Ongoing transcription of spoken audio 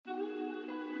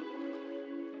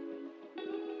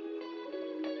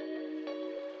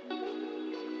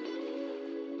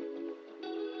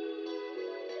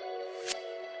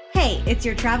Hey, it's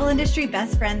your travel industry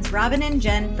best friends, Robin and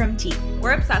Jen from T.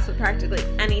 We're obsessed with practically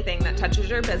anything that touches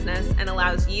your business and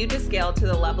allows you to scale to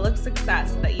the level of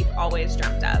success that you've always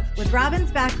dreamt of. With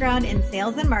Robin's background in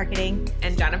sales and marketing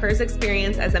and Jennifer's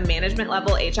experience as a management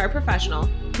level HR professional,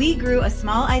 we grew a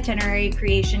small itinerary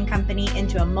creation company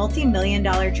into a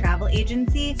multi-million-dollar travel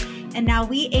agency, and now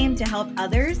we aim to help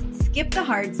others skip the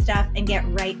hard stuff and get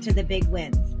right to the big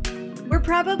wins. We're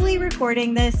probably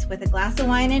recording this with a glass of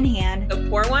wine in hand. So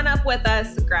pour one up with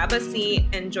us, grab a seat,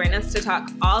 and join us to talk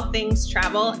all things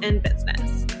travel and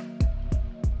business.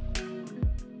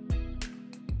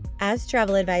 As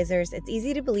travel advisors, it's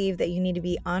easy to believe that you need to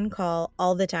be on call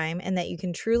all the time and that you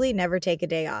can truly never take a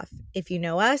day off. If you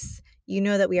know us, you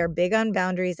know that we are big on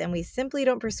boundaries and we simply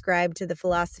don't prescribe to the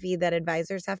philosophy that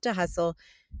advisors have to hustle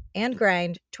and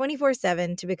grind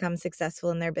 24/7 to become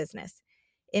successful in their business.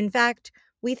 In fact,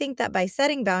 we think that by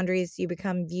setting boundaries, you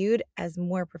become viewed as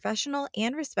more professional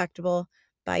and respectable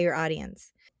by your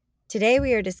audience. Today,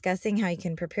 we are discussing how you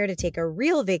can prepare to take a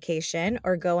real vacation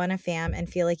or go on a fam and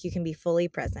feel like you can be fully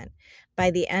present. By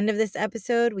the end of this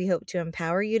episode, we hope to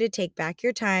empower you to take back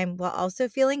your time while also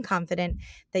feeling confident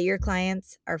that your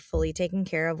clients are fully taken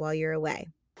care of while you're away.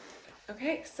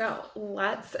 Okay, so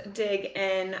let's dig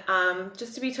in.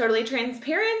 Just to be totally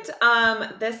transparent,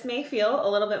 this may feel a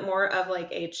little bit more of like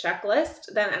a checklist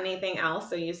than anything else,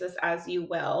 so use this as you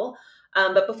will.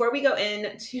 But before we go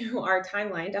into our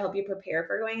timeline to help you prepare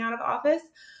for going out of office,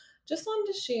 just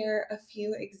wanted to share a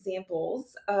few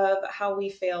examples of how we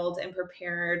failed and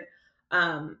prepared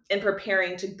in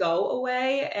preparing to go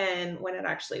away and when it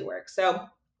actually works. So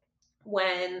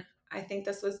when I think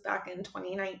this was back in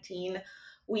 2019,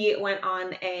 we went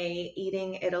on a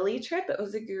Eating Italy trip. It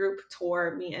was a group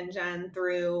tour, me and Jen,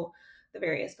 through the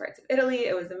various parts of Italy.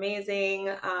 It was amazing,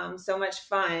 so much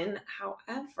fun.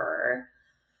 However,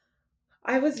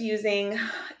 I was using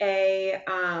a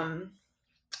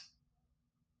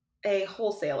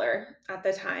wholesaler at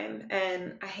the time,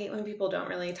 and I hate when people don't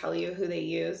really tell you who they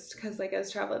used because, like, as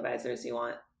travel advisors, you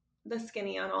want the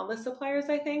skinny on all the suppliers,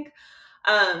 I think.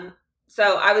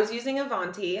 So I was using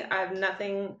Avanti. I have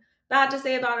nothing bad to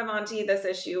say about Avanti. This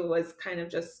issue was kind of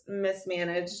just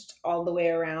mismanaged all the way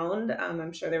around.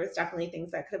 I'm sure there was definitely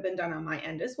things that could have been done on my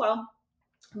end as well.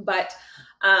 But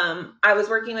I was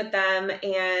working with them,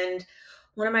 and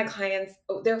one of my clients,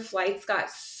 their flights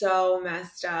got so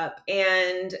messed up,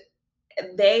 and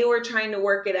they were trying to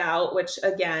work it out, which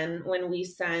again, when we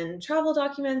send travel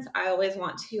documents, I always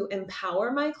want to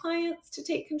empower my clients to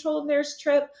take control of their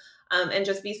trip. And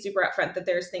just be super upfront that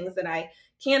there's things that I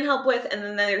can help with. And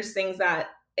then there's things that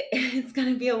it's going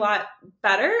to be a lot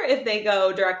better if they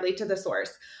go directly to the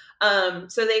source.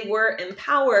 So they were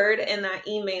empowered in that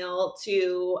email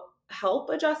to help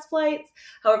adjust flights.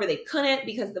 However, they couldn't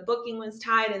because the booking was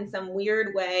tied in some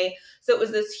weird way. So it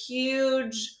was this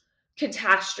huge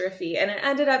catastrophe, and it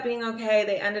ended up being okay.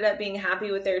 They ended up being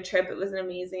happy with their trip. It was an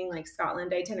amazing, like,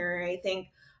 Scotland itinerary, I think.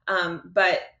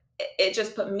 But it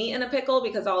just put me in a pickle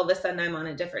because all of a sudden I'm on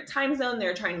a different time zone.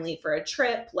 They're trying to leave for a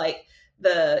trip. Like,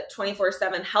 the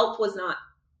 24/7 help was not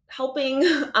helping.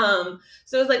 So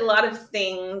it was like a lot of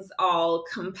things all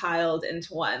compiled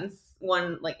into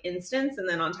one like instance. And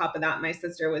then on top of that, my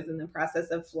sister was in the process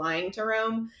of flying to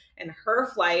Rome, and her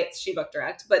flights, she booked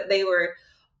direct, but they were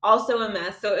also a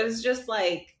mess. So it was just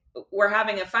like, we're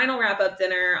having a final wrap up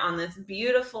dinner on this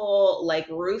beautiful, like,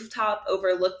 rooftop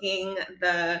overlooking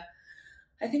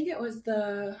I think it was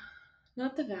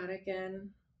not the Vatican.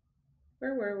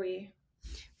 Where were we?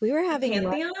 We were having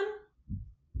Pantheon?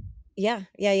 Yeah.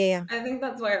 I think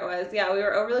that's where it was. Yeah, we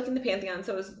were overlooking the Pantheon,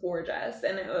 so it was gorgeous.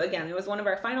 And it was one of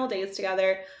our final days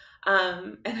together.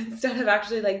 And instead of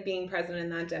actually, like, being present in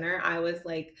that dinner, I was,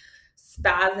 like,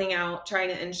 spazzing out trying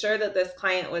to ensure that this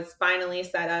client was finally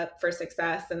set up for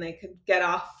success and they could get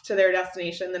off to their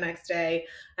destination the next day,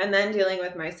 and then dealing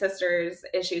with my sister's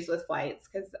issues with flights.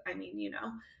 Because, I mean,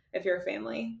 if you're a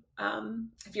family,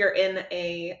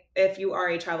 if you are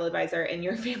a travel advisor and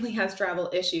your family has travel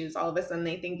issues, all of a sudden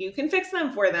they think you can fix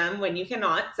them for them when you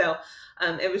cannot. So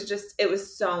it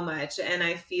was so much. And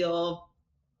I feel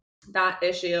that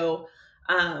issue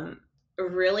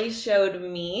really showed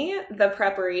me the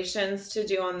preparations to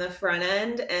do on the front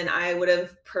end. And I would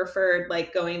have preferred,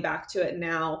 like, going back to it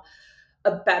now,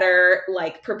 a better,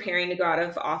 like, preparing to go out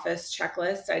of office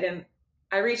checklist.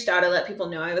 I reached out to let people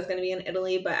know I was going to be in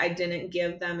Italy, but I didn't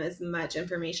give them as much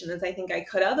information as I think I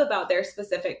could have about their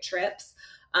specific trips.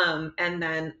 And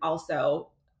then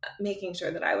also making sure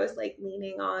that I was, like,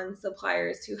 leaning on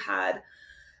suppliers who had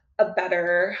a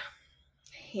better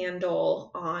handle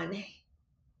on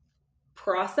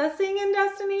processing and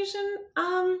destination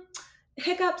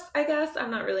hiccups, I guess.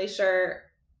 I'm not really sure.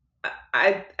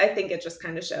 I think it just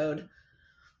kind of showed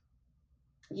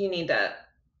you need to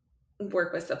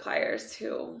work with suppliers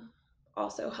who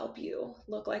also help you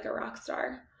look like a rock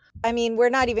star. I mean, we're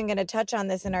not even going to touch on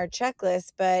this in our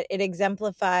checklist, but it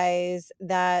exemplifies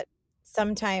that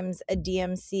sometimes a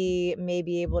DMC may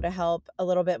be able to help a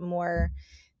little bit more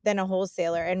than a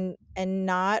wholesaler, and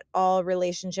not all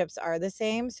relationships are the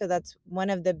same. So that's one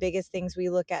of the biggest things we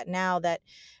look at now, that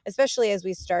especially as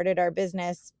we started our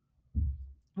business,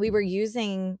 we were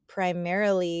using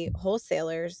primarily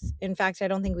wholesalers. In fact, I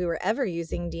don't think we were ever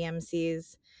using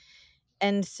DMCs.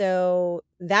 And so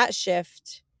that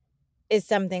shift is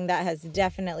something that has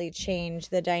definitely changed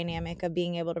the dynamic of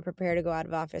being able to prepare to go out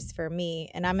of office for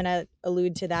me. And I'm going to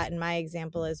allude to that in my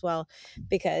example as well,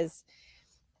 because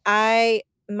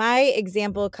my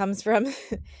example comes from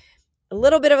a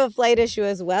little bit of a flight issue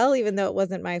as well, even though it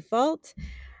wasn't my fault.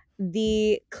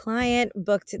 The client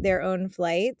booked their own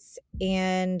flights,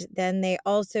 and then they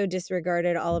also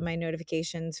disregarded all of my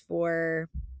notifications for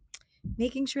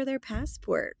making sure their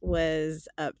passport was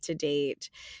up to date.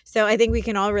 So I think we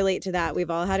can all relate to that. We've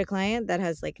all had a client that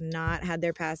has like not had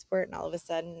their passport, and all of a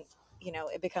sudden,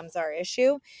 it becomes our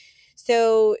issue.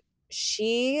 So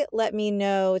she let me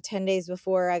know 10 days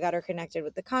before I got her connected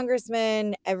with the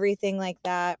congressman, everything like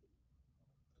that.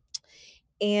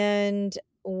 And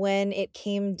when it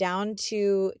came down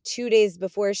to 2 days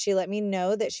before, she let me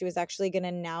know that she was actually going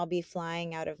to now be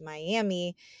flying out of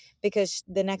Miami, because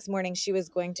the next morning she was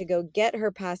going to go get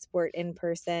her passport in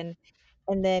person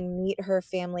and then meet her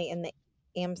family in the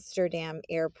Amsterdam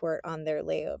airport on their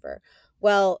layover.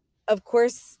 Well, of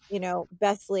course,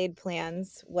 best laid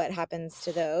plans. What happens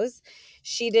to those?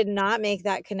 She did not make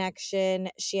that connection.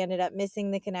 She ended up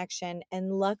missing the connection.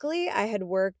 And luckily, I had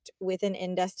worked with an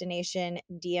in destination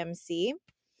DMC.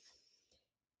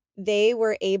 They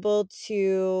were able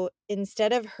to,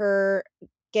 instead of her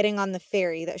getting on the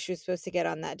ferry that she was supposed to get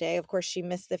on that day, of course, she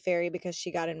missed the ferry because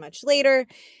she got in much later.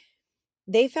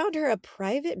 They found her a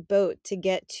private boat to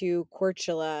get to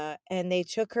Coachella, and they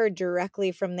took her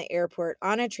directly from the airport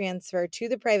on a transfer to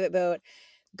the private boat,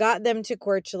 got them to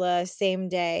Coachella same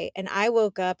day. And I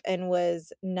woke up and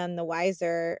was none the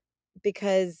wiser,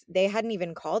 because they hadn't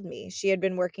even called me. She had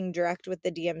been working direct with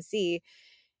the DMC,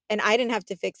 and I didn't have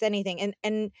to fix anything.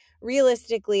 And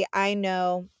realistically, I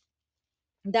know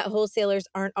that wholesalers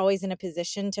aren't always in a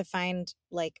position to find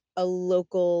like a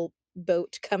local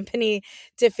boat company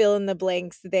to fill in the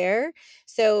blanks there.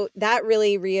 So that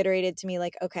really reiterated to me,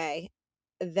 like, okay,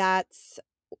 that's,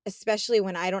 especially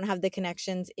when I don't have the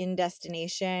connections in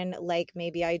destination like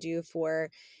maybe I do for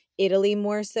Italy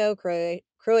more so.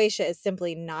 Croatia is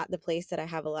simply not the place that I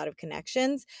have a lot of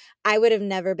connections. I would have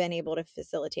never been able to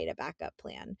facilitate a backup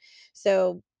plan.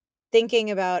 So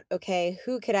thinking about, okay,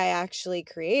 who could I actually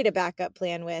create a backup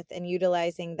plan with, and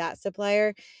utilizing that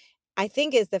supplier, I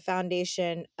think is the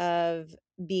foundation of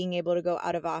being able to go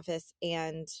out of office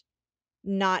and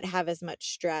not have as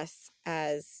much stress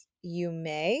as you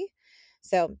may.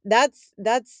 So that's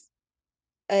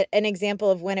an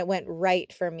example of when it went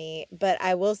right for me. But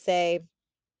I will say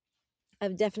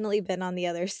I've definitely been on the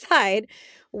other side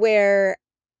where,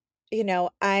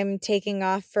 I'm taking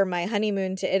off for my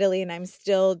honeymoon to Italy, and I'm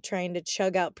still trying to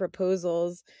chug out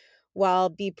proposals while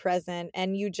be present,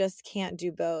 and you just can't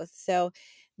do both. So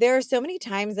there are so many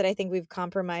times that I think we've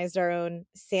compromised our own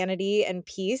sanity and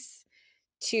peace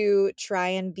to try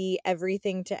and be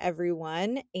everything to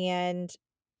everyone. And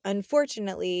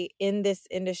unfortunately, in this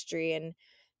industry, and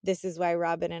this is why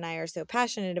Robin and I are so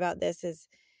passionate about this, is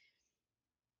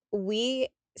we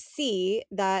see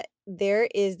that there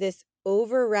is this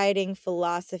overriding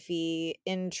philosophy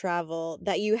in travel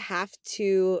that you have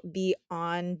to be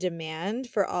on demand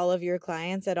for all of your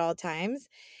clients at all times.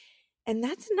 And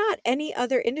that's not any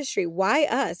other industry. Why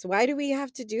us? Why do we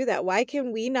have to do that? Why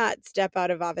can we not step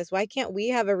out of office? Why can't we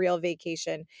have a real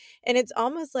vacation? And it's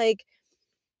almost like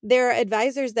there are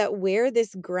advisors that wear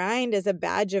this grind as a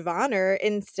badge of honor,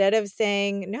 instead of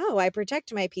saying, no, I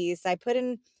protect my peace. I put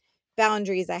in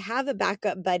boundaries. I have a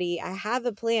backup buddy. I have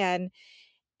a plan.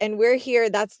 And we're here.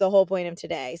 That's the whole point of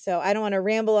today. So I don't want to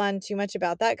ramble on too much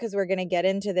about that, because we're going to get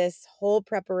into this whole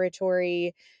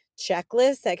preparatory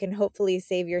checklist that can hopefully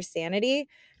save your sanity.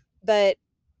 But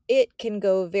it can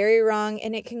go very wrong,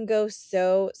 and it can go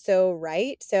so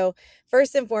right. So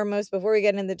first and foremost, before we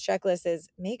get into the checklist, is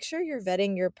make sure you're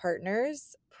vetting your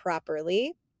partners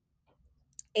properly.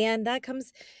 And that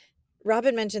comes,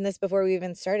 Robin mentioned this before we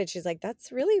even started. She's like,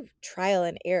 that's really trial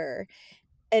and error.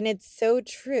 And it's so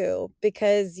true,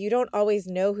 because you don't always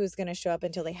know who's going to show up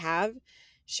until they have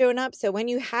shown up. So when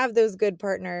you have those good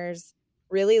partners,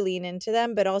 really lean into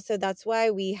them. But also that's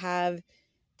why we have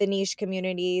the niche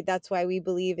community. That's why we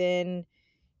believe in,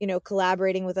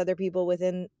 collaborating with other people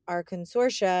within our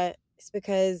consortia. It's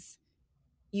because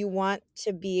you want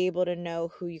to be able to know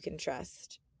who you can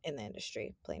trust in the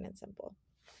industry, plain and simple.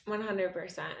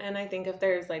 100%. And I think if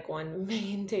there's like one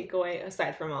main takeaway,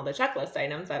 aside from all the checklist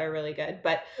items that are really good,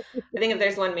 but I think if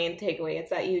there's one main takeaway, it's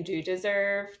that you do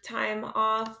deserve time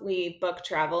off. We book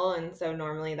travel. And so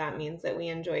normally that means that we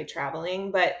enjoy traveling.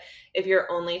 But if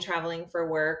you're only traveling for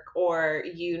work, or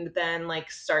you then like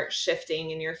start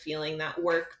shifting and you're feeling that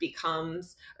work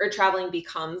becomes, or traveling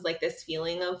becomes like this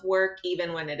feeling of work,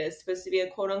 even when it is supposed to be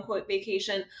a quote unquote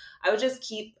vacation, I would just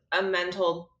keep a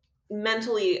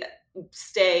mentally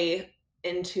stay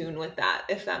in tune with that,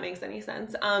 if that makes any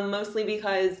sense. Mostly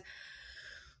because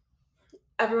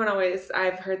I've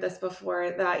heard this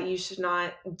before, that you should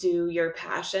not do your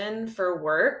passion for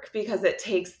work because it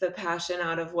takes the passion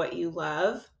out of what you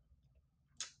love.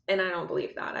 And I don't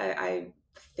believe that. I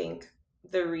think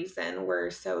the reason we're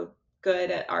so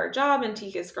good at our job and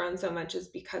Teak has grown so much is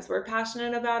because we're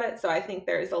passionate about it. So I think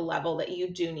there's a level that you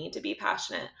do need to be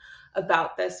passionate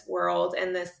about this world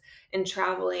and this, and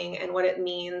traveling and what it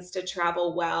means to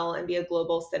travel well and be a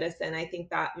global citizen. I think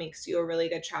that makes you a really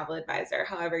good travel advisor.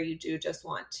 However, you do just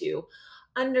want to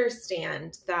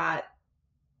understand that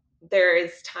there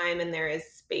is time and there is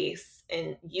space,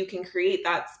 and you can create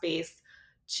that space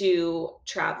to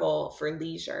travel for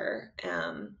leisure.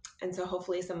 And so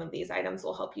hopefully some of these items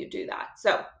will help you do that.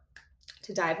 So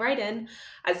to dive right in,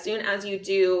 as soon as you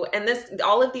do, and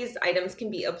all of these items can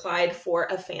be applied for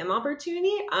a FAM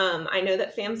opportunity. I know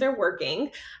that FAMs are working.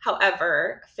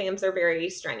 However, FAMs are very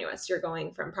strenuous. You're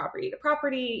going from property to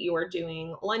property, you're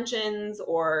doing luncheons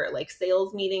or like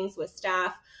sales meetings with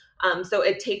staff. So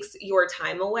it takes your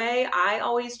time away. I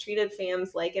always treated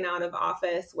FAMs like an out of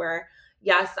office, where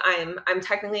yes, I'm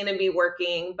technically going to be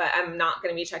working, but I'm not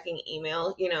going to be checking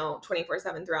email,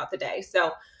 24/7 throughout the day.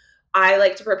 So I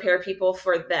like to prepare people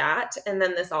for that. And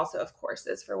then this also, of course,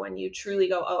 is for when you truly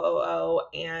go OOO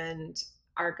and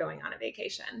are going on a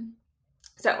vacation.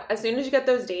 So as soon as you get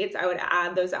those dates, I would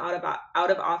add those out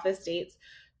of office dates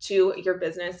to your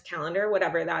business calendar,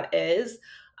 whatever that is,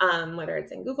 whether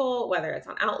it's in Google, whether it's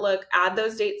on Outlook. Add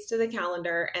those dates to the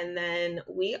calendar. And then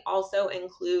we also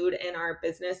include in our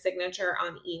business signature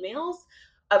on emails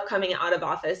upcoming out of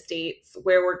office dates,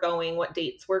 where we're going, what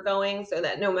dates we're going, so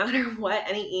that no matter what,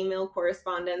 any email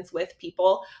correspondence with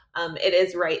people, it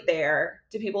is right there.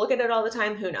 Do people look at it all the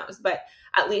time? Who knows? But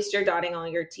at least you're dotting all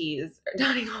your T's, or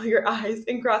dotting all your I's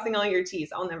and crossing all your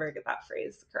T's. I'll never get that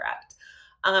phrase correct.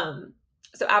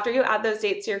 So after you add those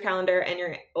dates to your calendar and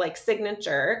your like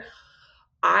signature,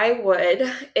 I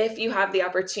would, if you have the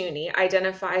opportunity,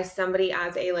 identify somebody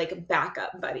as a like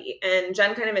backup buddy. And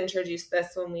Jen kind of introduced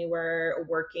this when we were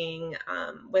working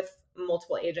with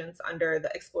multiple agents under the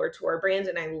Explore Tour brand.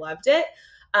 And I loved it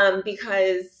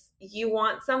because you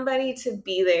want somebody to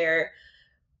be there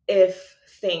if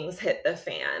things hit the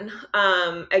fan.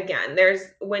 Again,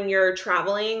 when you're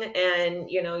traveling and,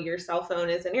 your cell phone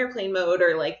is in airplane mode,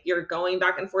 or like you're going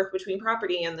back and forth between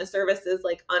property and the service is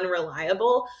like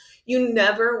unreliable, you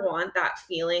never want that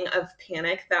feeling of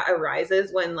panic that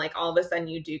arises when like all of a sudden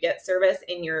you do get service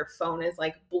and your phone is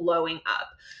like blowing up.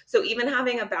 So even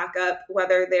having a backup,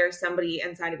 whether there's somebody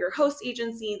inside of your host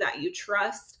agency that you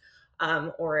trust,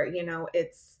 or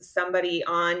it's somebody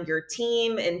on your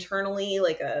team internally,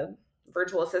 like a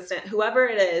virtual assistant, whoever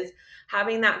it is,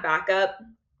 having that backup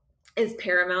is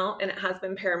paramount. And it has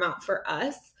been paramount for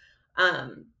us,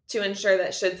 to ensure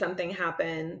that should something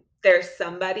happen, there's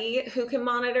somebody who can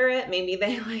monitor it. Maybe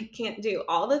they like can't do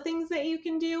all the things that you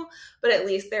can do, but at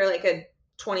least they're like a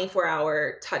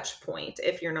 24-hour touch point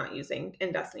if you're not using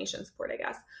in destination support, I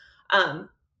guess.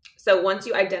 So once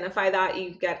you identify that,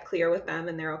 you get clear with them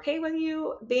and they're okay with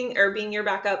you being your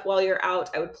backup while you're out,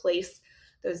 I would place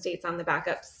those dates on the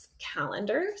backup's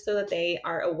calendar so that they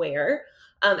are aware.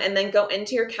 And then go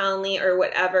into your Calendly or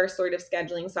whatever sort of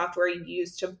scheduling software you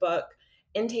use to book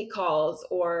intake calls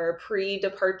or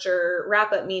pre-departure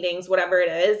wrap-up meetings, whatever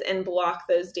it is, and block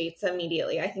those dates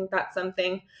immediately. I think that's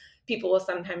something people will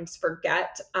sometimes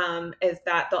forget, is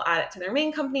that they'll add it to their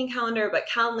main company calendar, but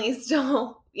Calendly is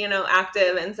still,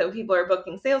 active. And so people are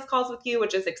booking sales calls with you,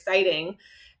 which is exciting.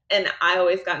 And I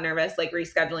always got nervous, like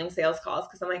rescheduling sales calls,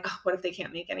 because I'm like, oh, what if they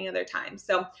can't make any other time?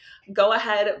 So go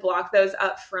ahead, block those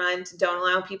up front. Don't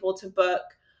allow people to book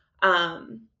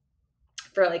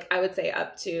for like, I would say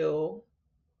up to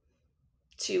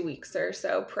 2 weeks or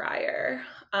so prior,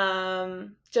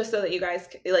 just so that you guys,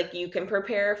 like, you can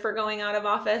prepare for going out of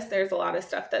office. There's a lot of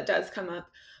stuff that does come up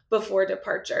before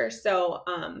departure. So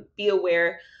be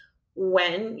aware.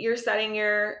 when you're setting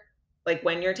your like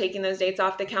when you're taking those dates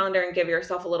off the calendar, and give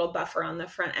yourself a little buffer on the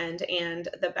front end and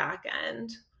the back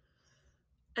end.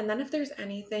 And then if there's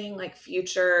anything like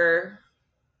future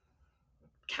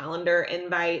calendar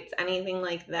invites, anything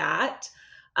like that,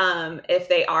 if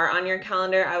they are on your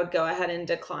calendar, I would go ahead and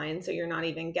decline, so you're not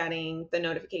even getting the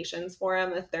notifications for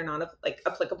them if they're not like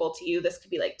applicable to you. This could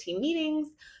be like team meetings.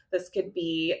 This could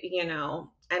be,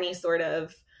 any sort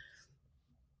of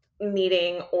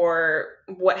meeting or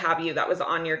what have you that was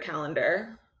on your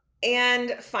calendar.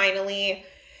 And finally,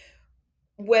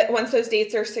 once those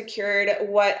dates are secured,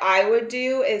 what I would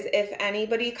do is if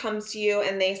anybody comes to you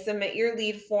and they submit your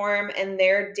lead form and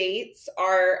their dates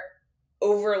are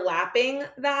overlapping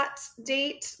that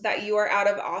date that you are out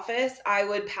of office, I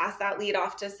would pass that lead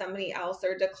off to somebody else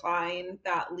or decline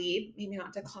that lead. Maybe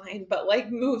not decline, but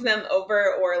like move them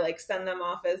over or like send them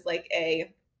off as like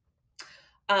a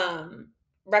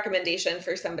recommendation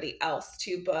for somebody else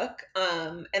to book.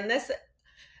 And this,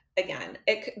 again,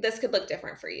 this could look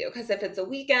different for you, because if it's a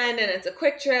weekend and it's a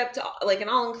quick trip to like an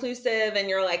all-inclusive and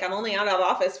you're like, I'm only out of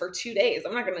office for 2 days,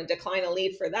 I'm not going to decline a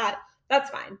lead for that. That's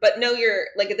fine. But no, you're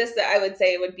like this, I would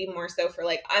say it would be more so for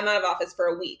like, I'm out of office for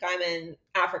a week, I'm in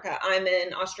Africa, I'm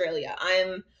in Australia,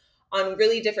 I'm on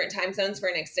really different time zones for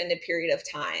an extended period of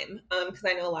time. Because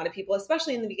I know a lot of people,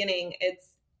 especially in the beginning, it's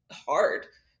hard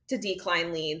to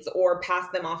decline leads or pass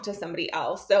them off to somebody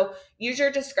else. So use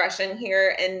your discretion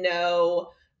here and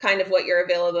know kind of what your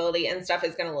availability and stuff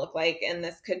is going to look like. And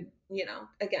this could,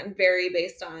 again, vary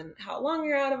based on how long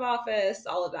you're out of office,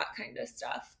 all of that kind of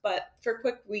stuff. But for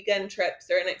quick weekend trips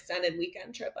or an extended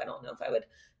weekend trip, I don't know if I would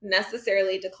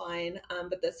necessarily decline,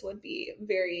 but this would be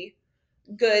very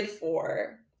good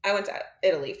for. I went to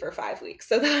Italy for 5 weeks,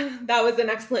 so that was an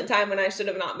excellent time when I should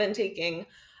have not been taking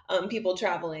people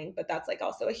traveling, but that's like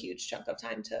also a huge chunk of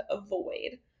time to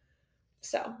avoid.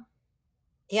 So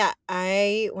Yeah,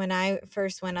 when I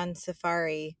first went on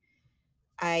safari,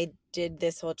 I did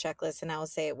this whole checklist and I will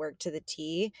say it worked to the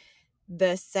T.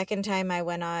 The second time I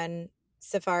went on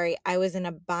safari, I was in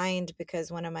a bind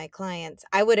because one of my clients,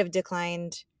 I would have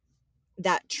declined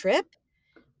that trip,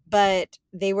 but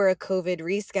they were a COVID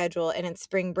reschedule and it's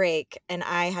spring break and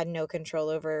I had no control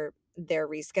over their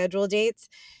reschedule dates.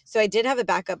 So I did have a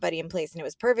backup buddy in place and it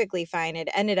was perfectly fine. It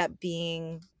ended up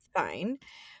being fine,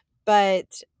 but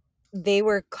they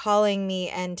were calling me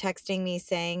and texting me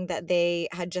saying that they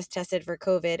had just tested for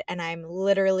COVID and I'm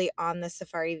literally on the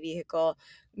safari vehicle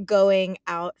going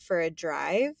out for a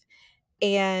drive.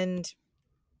 And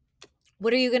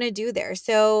what are you going to do there?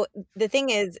 So the thing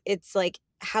is, it's like,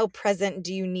 how present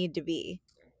do you need to be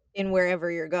in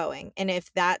wherever you're going? And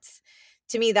if that's,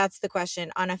 to me, that's the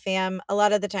question. On a fam, a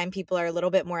lot of the time people are a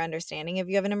little bit more understanding if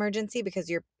you have an emergency because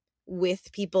you're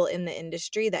with people in the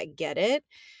industry that get it.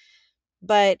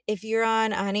 But if you're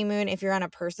on a honeymoon, if you're on a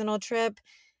personal trip,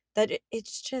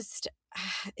 it's just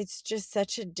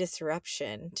such a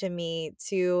disruption to me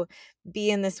to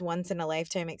be in this once in a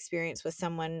lifetime experience with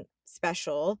someone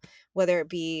special, whether it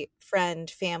be friend,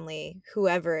 family,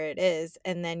 whoever it is,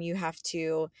 and then you have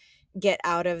to get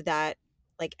out of that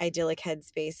like idyllic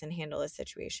headspace and handle a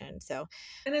situation. So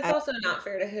And it's I also not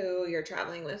fair to who you're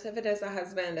traveling with. If it is a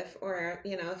husband, or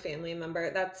a family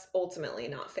member, that's ultimately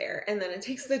not fair. And then it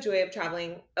takes the joy of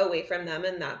traveling away from them,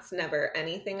 and that's never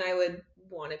anything I would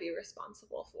want to be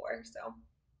responsible for. So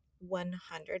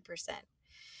 100%.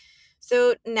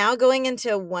 So now going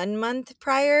into 1 month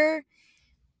prior,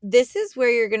 this is where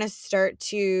you're going to start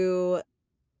to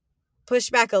push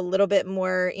back a little bit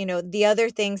more. The other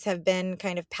things have been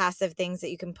kind of passive things that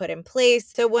you can put in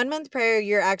place. So 1 month prior,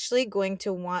 you're actually going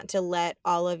to want to let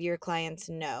all of your clients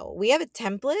know. We have a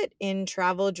template in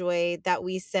Travel Joy that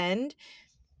we send,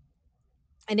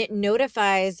 and it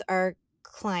notifies our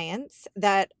clients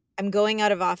that I'm going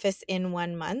out of office in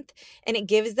 1 month, and it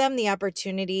gives them the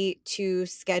opportunity to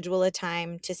schedule a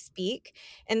time to speak.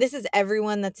 And this is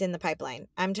everyone that's in the pipeline.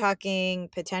 I'm talking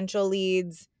potential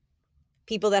leads,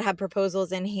 people that have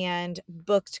proposals in hand,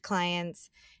 booked clients,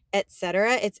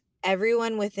 etc. It's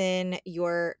everyone within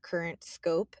your current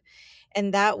scope.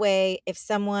 And that way, if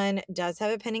someone does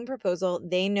have a pending proposal,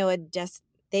 they know a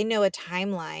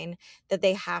timeline that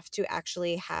they have to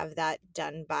actually have that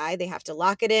done by. They have to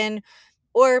lock it in,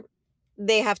 or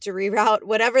they have to reroute,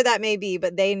 whatever that may be,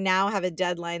 but they now have a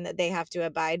deadline that they have to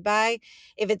abide by.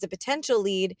 If it's a potential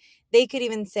lead, they could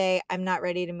even say, I'm not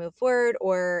ready to move forward,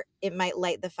 or it might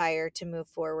light the fire to move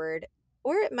forward.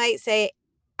 Or it might say,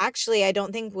 actually, I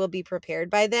don't think we'll be prepared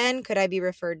by then. Could I be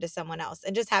referred to someone else?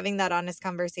 And just having that honest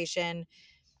conversation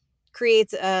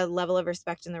creates a level of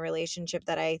respect in the relationship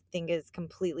that I think is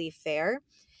completely fair.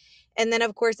 And then,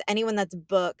 of course, anyone that's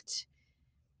booked,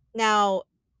 Now,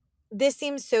 this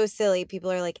seems so silly.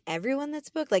 People are like, everyone that's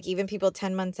booked, like even people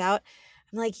 10 months out.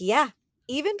 I'm like, yeah,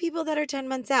 even people that are 10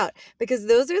 months out, because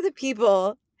those are the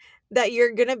people that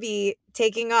you're going to be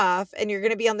taking off and you're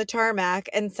going to be on the tarmac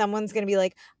and someone's going to be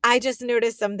like, I just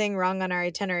noticed something wrong on our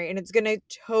itinerary. And it's going to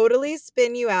totally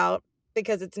spin you out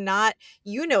because it's not,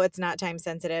 it's not time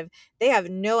sensitive. They have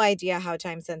no idea how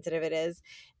time sensitive it is.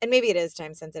 And maybe it is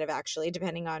time sensitive actually,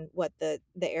 depending on what the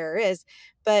error is.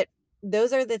 But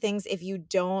those are the things, if you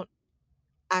don't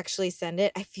actually send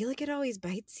it, I feel like it always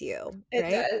bites you, It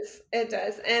right? does. It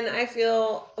does. And I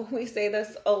feel we say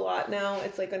this a lot now.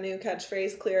 It's like a new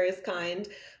catchphrase, clear is kind.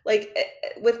 Like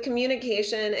with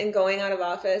communication and going out of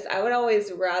office, I would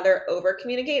always rather over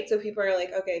communicate. So people are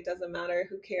like, okay, it doesn't matter,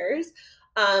 who cares?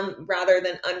 Rather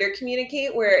than under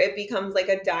communicate, where it becomes like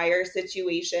a dire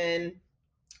situation.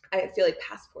 I feel like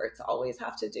passports always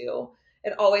have to do.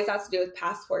 It always has to do with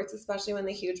passports, especially when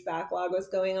the huge backlog was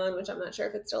going on, which I'm not sure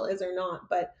if it still is or not.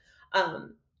 But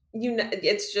um,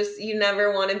 it's just you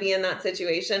never want to be in that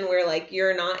situation where like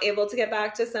you're not able to get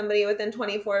back to somebody within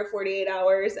 24 or 48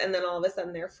 hours, and then all of a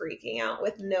sudden they're freaking out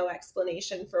with no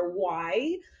explanation for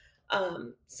why.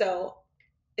 So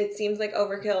it seems like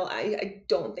overkill. I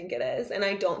don't think it is. And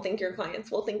I don't think your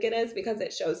clients will think it is because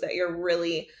it shows that you're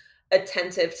really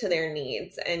attentive to their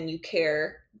needs and you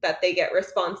care that they get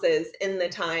responses in the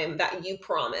time that you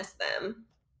promise them.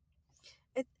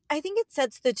 I think it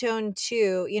sets the tone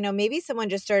too. Maybe someone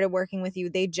just started working with you,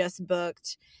 they just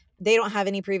booked, they don't have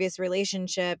any previous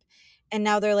relationship, and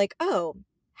now they're like, oh,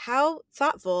 how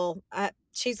thoughtful.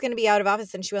 She's going to be out of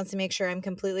office and she wants to make sure I'm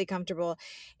completely comfortable.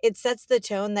 It sets the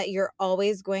tone that you're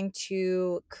always going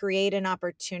to create an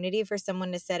opportunity for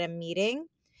someone to set a meeting,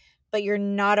 but you're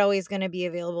not always going to be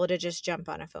available to just jump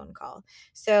on a phone call.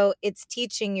 So it's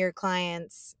teaching your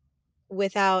clients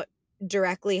without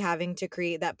directly having to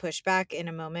create that pushback in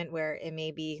a moment where it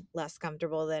may be less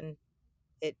comfortable than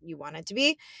you want it to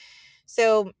be.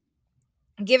 So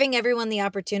giving everyone the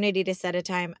opportunity to set a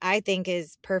time, I think,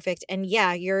 is perfect. And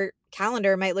yeah, your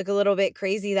calendar might look a little bit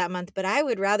crazy that month, but I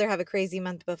would rather have a crazy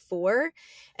month before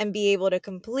and be able to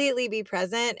completely be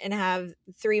present and have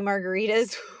 3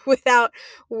 margaritas without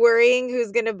worrying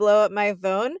who's going to blow up my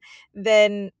phone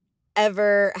than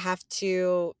ever have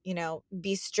to,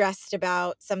 be stressed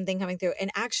about something coming through.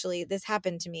 And actually, this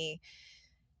happened to me.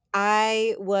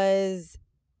 I was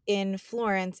in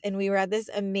Florence and we were at this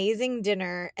amazing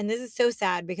dinner. And this is so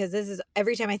sad because this is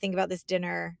every time I think about this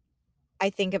dinner, I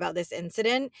think about this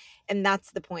incident. And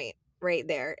that's the point right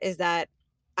there, is that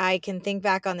I can think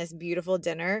back on this beautiful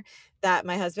dinner that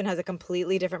my husband has a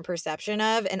completely different perception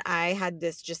of. And I had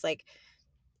this just like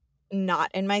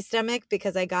knot in my stomach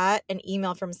because I got an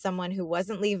email from someone who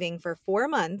wasn't leaving for 4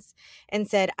 months and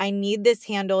said, I need this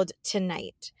handled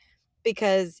tonight,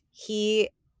 because he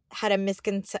had a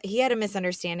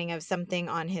misunderstanding of something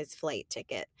on his flight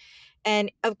ticket. And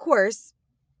of course,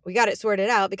 we got it sorted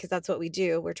out because that's what we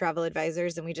do. We're travel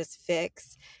advisors and we just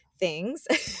fix things.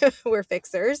 We're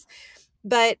fixers.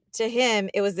 But to him,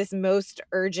 it was this most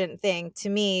urgent thing. To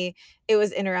me, it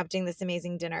was interrupting this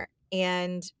amazing dinner.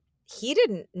 And he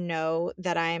didn't know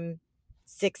that I'm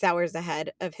 6 hours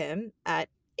ahead of him at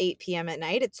 8 p.m. at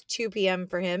night. It's 2 p.m.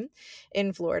 for him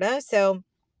in Florida. So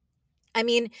I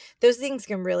mean, those things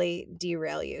can really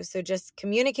derail you. So just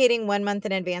communicating 1 month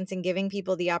in advance and giving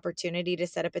people the opportunity to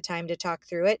set up a time to talk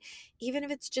through it, even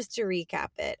if it's just to recap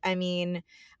it. I mean,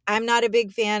 I'm not a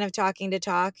big fan of talking to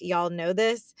talk. Y'all know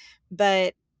this,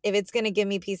 but if it's going to give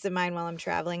me peace of mind while I'm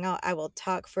traveling, I will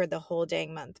talk for the whole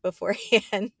dang month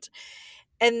beforehand.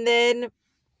 And then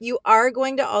you are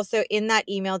going to also, in that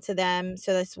email to them,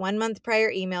 so this 1 month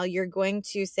prior email, you're going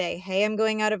to say, hey, I'm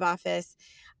going out of office.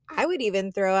 I would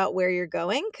even throw out where you're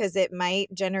going because it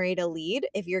might generate a lead.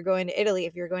 If you're going to Italy,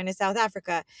 if you're going to South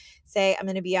Africa, say, I'm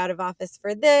going to be out of office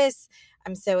for this.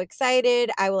 I'm so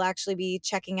excited. I will actually be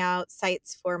checking out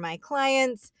sites for my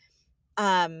clients.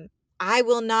 Um, I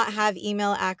will not have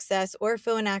email access or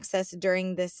phone access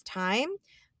during this time.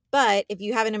 But if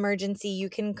you have an emergency, you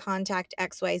can contact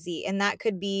XYZ. And that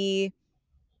could be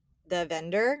the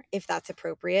vendor, if that's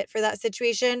appropriate for that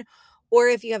situation, or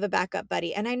if you have a backup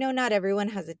buddy. And I know not everyone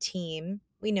has a team.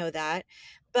 We know that.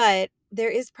 But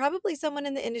there is probably someone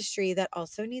in the industry that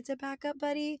also needs a backup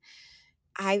buddy.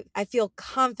 I feel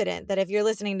confident that if you're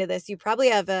listening to this, you probably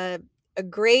have a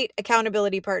great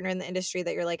accountability partner in the industry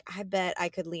that you're like, I bet I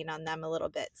could lean on them a little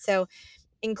bit. So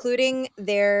including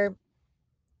their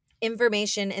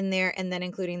information in there and then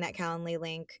including that Calendly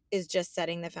link is just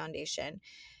setting the foundation.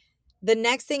 The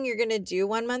next thing you're going to do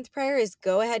 1 month prior is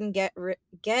go ahead and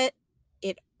get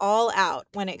it all out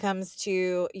when it comes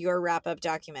to your wrap up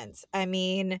documents. I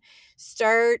mean,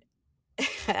 start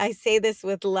I say this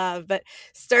with love, but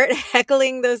start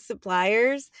heckling those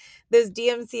suppliers. Those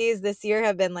DMCs this year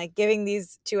have been like giving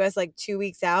these to us like 2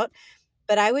 weeks out.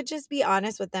 But I would just be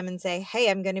honest with them and say, hey,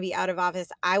 I'm going to be out of office.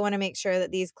 I want to make sure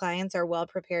that these clients are well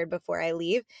prepared before I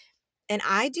leave. And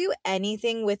I do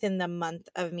anything within the month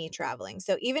of me traveling.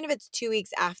 So even if it's 2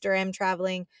 weeks after I'm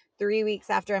traveling, 3 weeks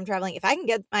after I'm traveling, if I can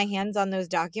get my hands on those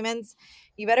documents,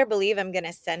 you better believe I'm going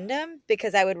to send them,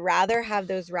 because I would rather have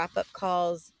those wrap up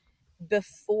calls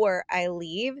before I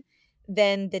leave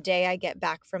than the day I get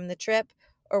back from the trip.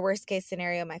 Or worst case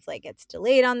scenario, my flight gets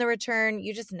delayed on the return.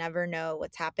 You just never know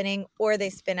what's happening. Or they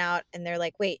spin out and they're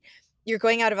like, wait, you're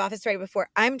going out of office right before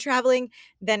I'm traveling.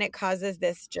 Then it causes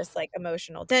this just like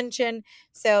emotional tension.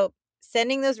 So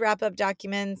sending those wrap up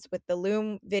documents with the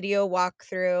Loom video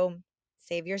walkthrough,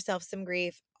 save yourself some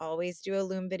grief. Always do a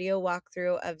Loom video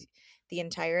walkthrough of the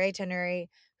entire itinerary,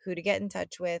 who to get in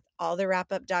touch with, all the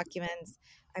wrap up documents.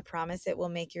 I promise it will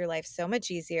make your life so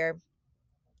much easier.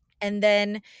 And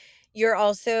then you're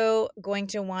also going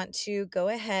to want to go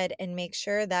ahead and make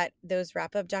sure that those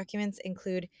wrap up documents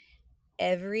include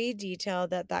every detail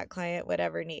that that client would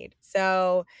ever need.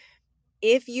 So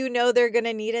if you know they're going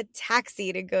to need a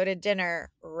taxi to go to dinner,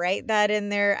 write that in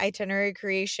their itinerary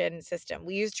creation system.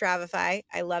 We use Travify.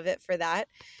 I love it for that.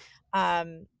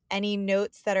 Any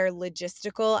notes that are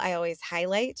logistical, I always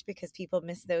highlight because people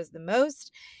miss those the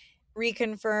most.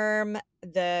 Reconfirm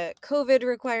the COVID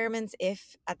requirements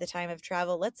if at the time of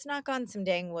travel. Let's knock on some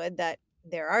dang wood that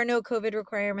there are no COVID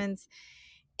requirements.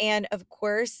 And of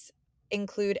course,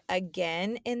 include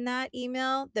again in that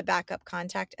email the backup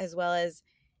contact, as well as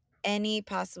any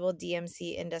possible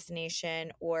DMC in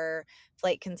destination or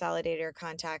flight consolidator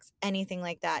contacts, anything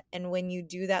like that. And when you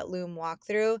do that Loom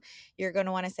walkthrough, you're going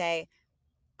to want to say,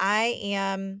 I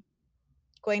am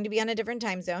going to be on a different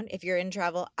time zone. If you're in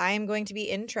travel, I am going to be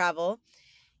in travel.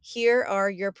 Here are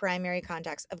your primary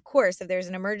contacts. Of course, if there's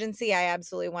an emergency, I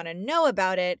absolutely want to know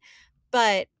about it.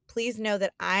 But please know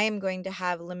that I am going to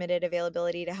have limited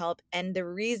availability to help. And the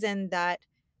reason that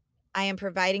I am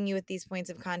providing you with these points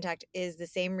of contact is the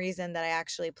same reason that I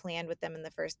actually planned with them in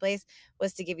the first place,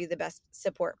 was to give you the best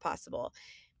support possible.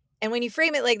 And when you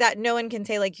frame it like that, no one can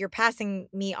say like you're passing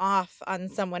me off on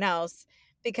someone else,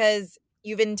 because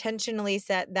you've intentionally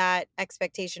set that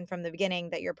expectation from the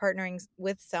beginning that you're partnering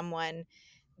with someone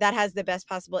that has the best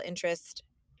possible interest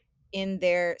in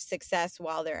their success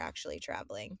while they're actually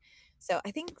traveling. So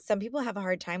I think some people have a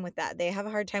hard time with that. They have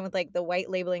a hard time with like the white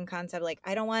labeling concept. Like,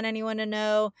 I don't want anyone to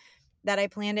know that I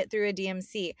planned it through a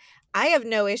DMC. I have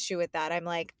no issue with that. I'm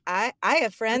like, I have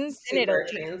I'm friends in super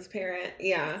Italy. transparent.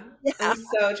 Yeah. Yeah. I'm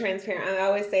so transparent. I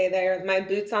always say they're my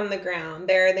boots on the ground.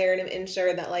 They're there to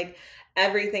ensure that like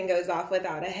everything goes off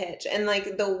without a hitch. And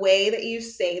like the way that you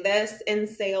say this in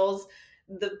sales,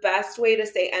 the best way to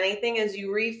say anything is you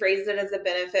rephrase it as a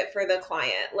benefit for the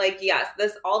client. Like, yes,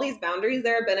 this all these boundaries,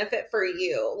 they're a benefit for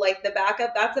you. Like the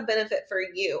backup, that's a benefit for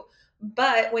you.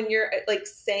 But when you're like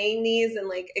saying these and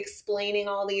like explaining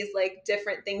all these like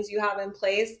different things you have in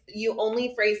place, you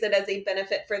only phrase it as a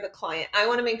benefit for the client. I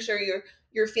want to make sure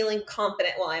you're feeling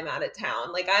confident while I'm out of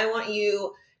town. Like I want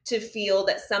you to feel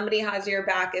that somebody has your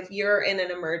back if you're in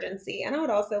an emergency. And I would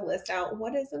also list out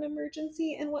what is an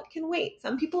emergency and what can wait.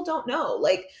 Some people don't know.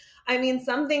 Like, I mean,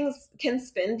 some things can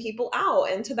spin people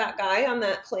out. And to that guy on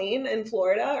that plane in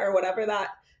Florida or whatever that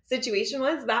situation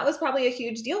was, that was probably a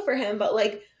huge deal for him. But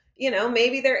like,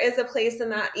 maybe there is a place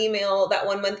in that email, that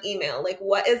 1 month email, like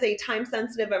what is a time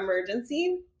sensitive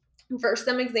emergency for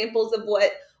some examples of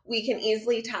what we can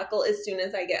easily tackle as soon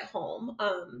as I get home.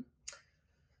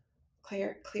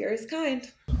 Clear is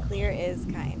kind. Clear is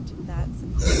kind.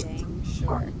 That's for dang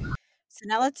sure. So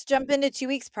now let's jump into 2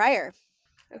 weeks prior.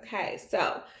 Okay,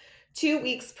 so 2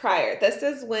 weeks prior, this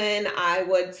is when I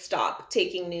would stop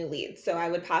taking new leads. So I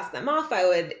would pass them off. I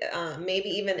would maybe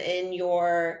even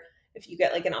if you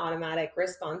get like an automatic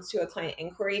response to a client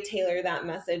inquiry, tailor that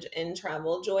message in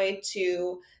Travel Joy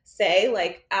to say,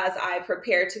 like, as I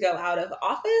prepare to go out of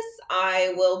office,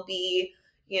 I will be,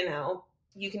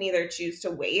 you can either choose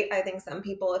to wait. I think some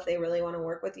people, if they really want to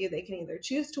work with you, they can either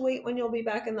choose to wait when you'll be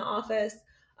back in the office,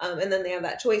 and then they have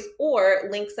that choice, or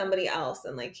link somebody else.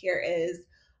 And like, here is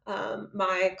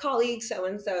my colleague so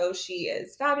and so, she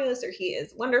is fabulous, or he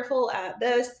is wonderful at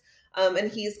this,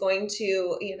 and he's going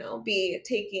to be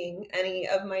taking any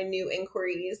of my new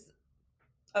inquiries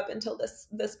up until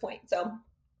this point. So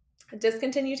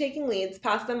discontinue taking leads,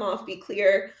 pass them off, be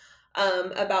clear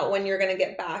about when you're going to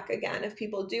get back. Again, if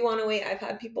people do want to wait, I've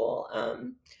had people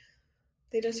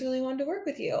they just really wanted to work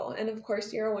with you. And of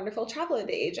course, you're a wonderful travel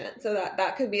agent. So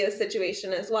that could be a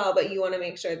situation as well. But you want to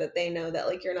make sure that they know that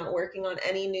like you're not working on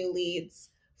any new leads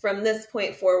from this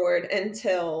point forward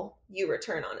until you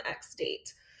return on X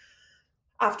date.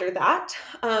 After that,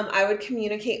 I would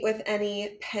communicate with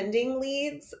any pending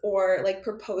leads or like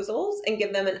proposals and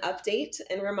give them an update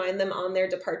and remind them on their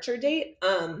departure date.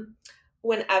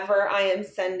 Whenever I am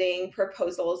sending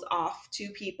proposals off to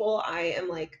people, I am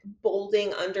like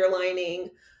bolding, underlining,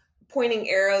 pointing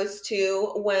arrows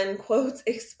to when quotes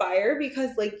expire,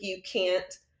 because like you can't,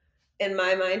 in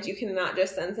my mind, you cannot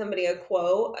just send somebody a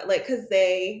quote, like, because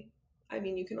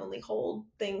you can only hold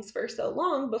things for so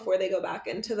long before they go back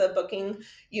into the booking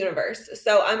universe.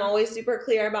 So I'm always super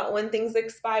clear about when things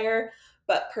expire,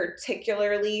 but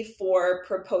particularly for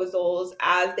proposals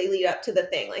as they lead up to the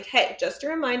thing. Like, hey, just a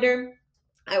reminder,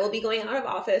 I will be going out of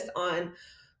office on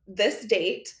this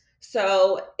date.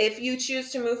 So if you choose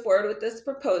to move forward with this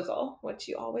proposal, which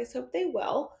you always hope they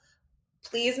will,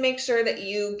 please make sure that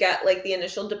you get like the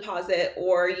initial deposit,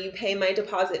 or you pay my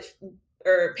deposit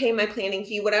or pay my planning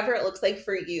fee, whatever it looks like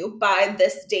for you, by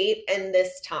this date and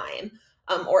this time.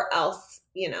 Or else,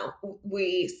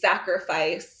 we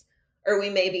sacrifice, or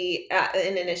we may be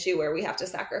in an issue where we have to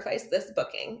sacrifice this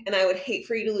booking. And I would hate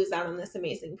for you to lose out on this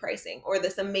amazing pricing or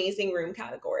this amazing room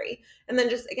category. And then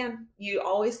just, again, you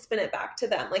always spin it back to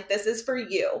them. Like, this is for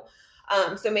you.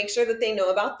 So make sure that they know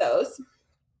about those.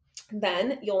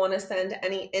 Then you'll want to send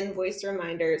any invoice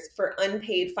reminders for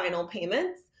unpaid final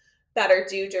payments that are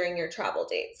due during your travel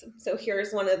dates. So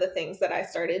here's one of the things that I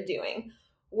started doing.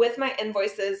 With my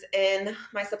invoices in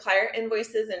my supplier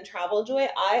invoices in TravelJoy,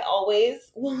 I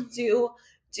always will do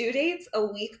due dates a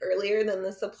week earlier than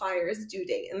the supplier's due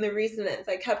date. And the reason is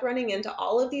I kept running into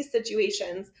all of these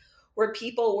situations where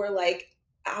people were like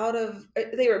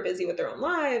they were busy with their own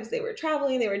lives, they were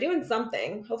traveling, they were doing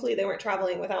something. Hopefully they weren't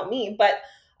traveling without me, but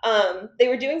they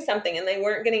were doing something and they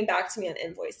weren't getting back to me on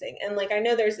invoicing. And like, I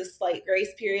know there's a slight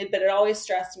grace period, but it always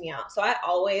stressed me out. So I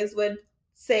always would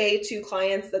say to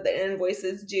clients that the invoice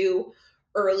is due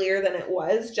earlier than it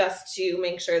was, just to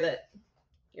make sure that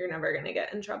you're never going to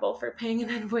get in trouble for paying an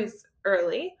invoice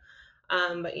early.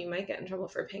 But you might get in trouble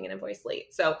for paying an invoice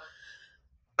late. So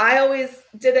I always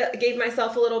gave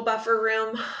myself a little buffer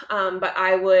room. But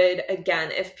I would,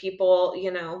 again, if people,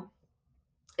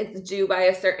 it's due by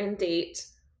a certain date,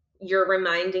 you're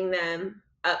reminding them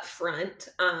up front,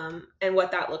 and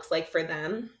what that looks like for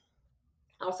them.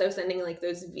 Also sending like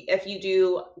those, if you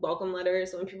do welcome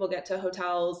letters when people get to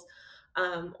hotels,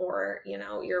 or,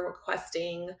 you're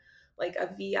requesting like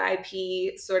a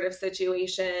VIP sort of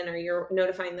situation, or you're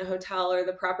notifying the hotel or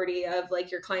the property of like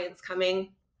your clients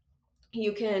coming,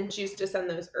 you can choose to send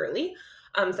those early.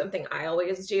 Something I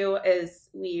always do is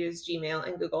we use Gmail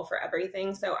and Google for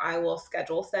everything. So I will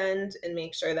schedule send and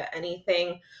make sure that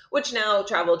anything, which now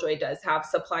TravelJoy does have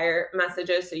supplier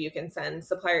messages, so you can send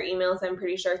supplier emails, I'm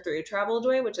pretty sure, through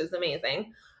TravelJoy, which is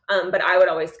amazing. But I would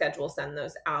always schedule send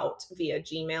those out via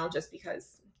Gmail, just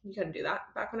because you couldn't do that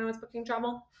back when I was booking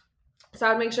travel. So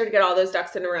I'd make sure to get all those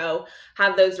ducks in a row,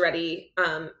 have those ready.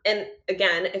 And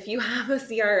again, if you have a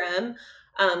CRM,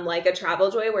 like a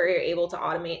TravelJoy, where you're able to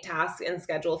automate tasks and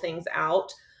schedule things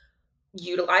out,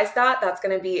 utilize that. That's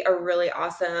going to be a really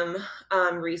awesome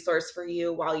resource for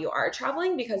you while you are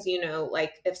traveling, because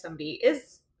like if somebody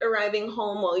is arriving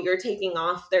home while you're taking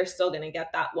off, they're still going to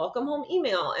get that welcome home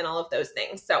email and all of those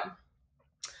things. So,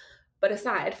 but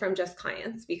aside from just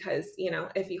clients, because,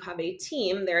 if you have a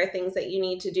team, there are things that you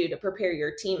need to do to prepare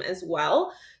your team as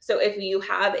well. So if you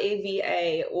have a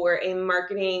VA or a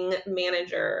marketing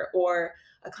manager or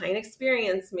a client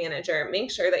experience manager,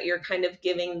 make sure that you're kind of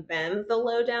giving them the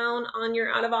lowdown on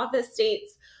your out of office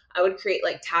dates. I would create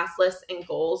like task lists and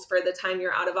goals for the time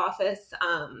you're out of office.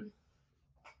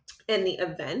 In the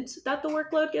event that the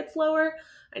workload gets lower.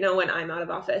 I know when I'm out of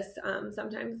office,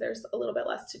 sometimes there's a little bit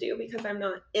less to do because I'm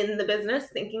not in the business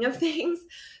thinking of things.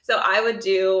 So I would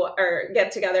do or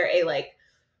get together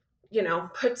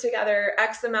put together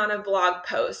X amount of blog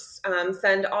posts,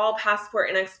 send all passport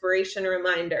and expiration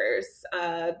reminders,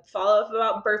 follow up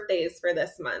about birthdays for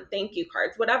this month, thank you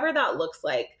cards, whatever that looks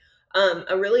like.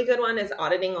 A really good one is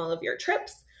auditing all of your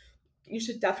trips. You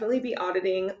should definitely be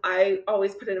auditing. I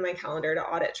always put it in my calendar to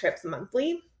audit trips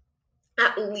monthly,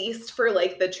 at least for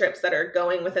like the trips that are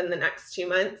going within the next 2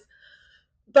 months.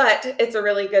 But it's a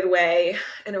really good way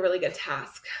and a really good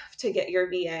task to get your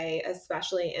VA,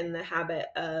 especially in the habit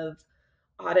of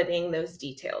auditing those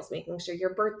details, making sure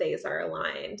your birthdays are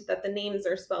aligned, that the names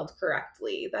are spelled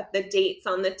correctly, that the dates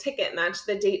on the ticket match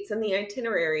the dates in the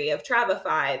itinerary of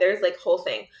Travefy. There's like whole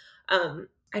thing.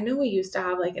 I know we used to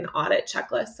have like an audit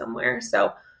checklist somewhere.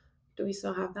 So Do we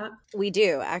still have that? We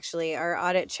do, actually. Our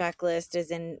audit checklist is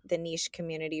in the niche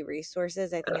community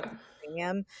resources. I think it's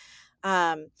premium.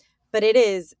 Um, but it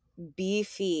is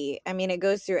beefy. I mean, it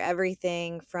goes through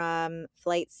everything from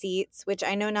flight seats, which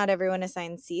I know not everyone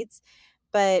assigns seats,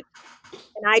 but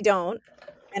and I don't,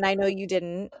 and I know you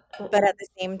didn't, but at the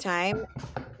same time,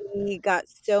 we got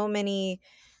so many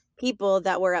people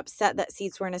that were upset that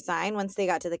seats weren't assigned once they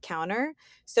got to the counter.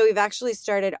 So we've actually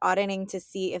started auditing to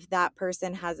see if that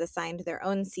person has assigned their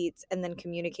own seats and then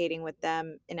communicating with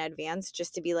them in advance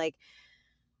just to be like,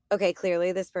 okay,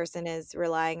 clearly this person is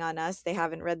relying on us. They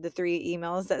haven't read the 3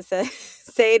 emails that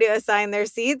say to assign their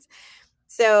seats.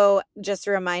 So just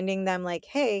reminding them like,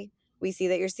 hey, we see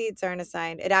that your seats aren't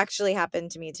assigned. It actually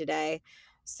happened to me today.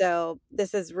 So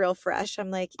this is real fresh.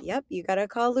 I'm like, yep, you got to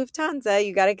call Lufthansa.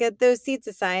 You got to get those seats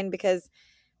assigned because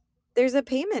there's a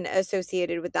payment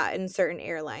associated with that in certain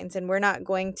airlines. And we're not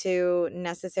going to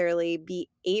necessarily be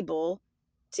able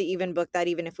to even book that,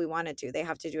 even if we wanted to. They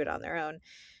have to do it on their own.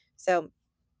 So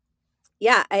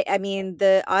yeah, I mean,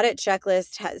 the audit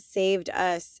checklist has saved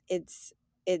us.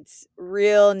 It's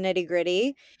real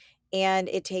nitty-gritty and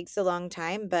it takes a long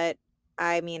time, but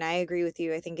I mean, I agree with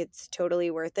you. I think it's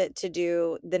totally worth it to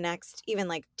do the next even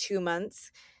like 2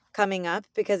 months coming up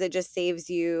because it just saves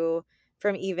you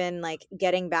from even like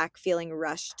getting back feeling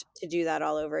rushed to do that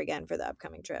all over again for the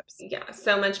upcoming trips. Yeah,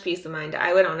 so much peace of mind.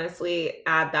 I would honestly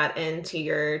add that into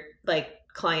your like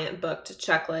client booked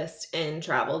checklist in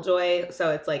Travel Joy.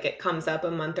 So it's like it comes up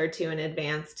a month or two in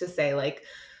advance to say like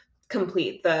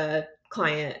complete the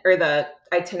client or the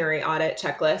itinerary audit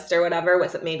checklist or whatever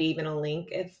with maybe even a link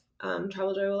if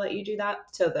Travel Joy will let you do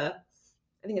that to the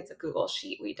I think it's a Google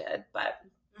sheet we did, but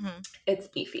Mhm. it's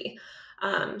beefy.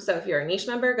 So if you're a niche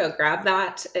member, go grab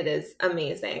that. It is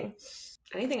amazing.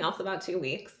 Anything else about 2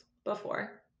 weeks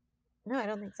before? No, I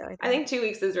don't think so. I I think think 2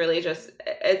 weeks is really just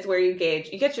it's where you gauge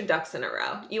you get your ducks in a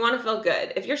row. You want to feel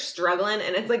good. If you're struggling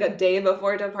and it's like a day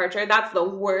before departure, that's the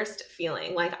worst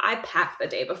feeling. Like I pack the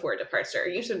day before departure.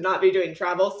 You should not be doing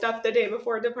travel stuff the day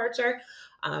before departure.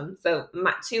 So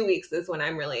my 2 weeks is when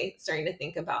I'm really starting to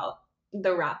think about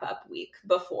the wrap up week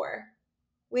before.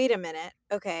 wait a minute.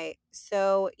 Okay.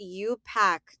 So you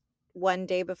pack one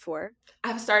day before.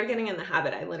 I've started getting in the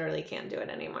habit. I literally can't do it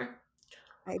anymore.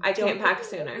 I I don't can't pack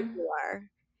even know who sooner. you are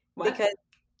What? because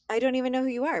I don't even know who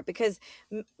you are because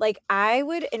like I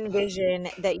would envision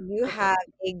that you have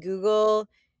a Google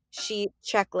sheet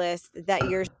checklist that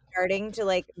you're starting to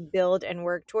like build and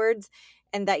work towards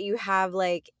and that you have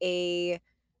like a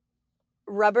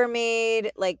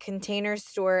Rubbermaid like container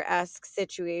store-esque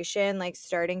situation like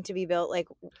starting to be built like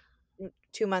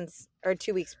 2 months or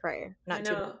 2 weeks prior, I not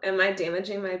 2 months. know. Am I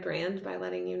damaging my brand by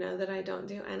letting you know that I don't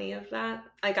do any of that?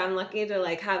 Like I'm lucky to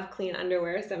like have clean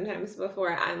underwear sometimes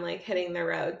before I'm like hitting the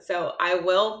road. So I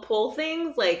will pull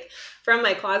things like from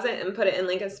my closet and put it in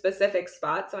like a specific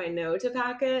spot so I know to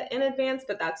pack it in advance,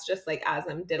 but that's just like as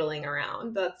I'm diddling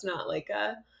around. That's not like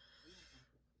a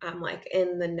I'm like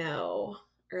in the know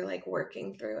or like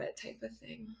working through it type of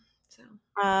thing. So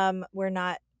We're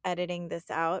not editing this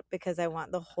out because I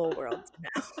want the whole world to know.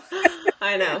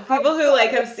 I know. I'm People who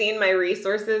like sorry. have seen my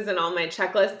resources and all my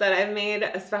checklists that I've made,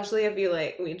 especially if you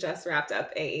like we just wrapped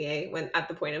up AEA when at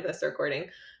the point of this recording.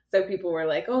 So people were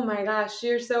like, "Oh my gosh,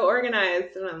 you're so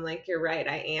organized." And I'm like, "You're right,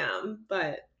 I am."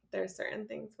 But there's certain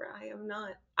things where I am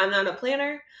not. I'm not a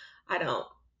planner. I don't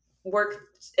work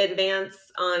advance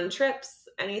on trips,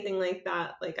 anything like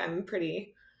that. Like I'm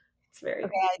pretty it's very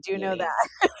Okay, I do know Yumi. that.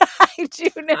 I do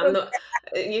know I'm that. the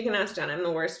you can ask Jen, I'm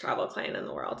the worst travel client in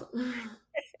the world.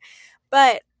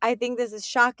 But I think this is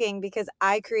shocking because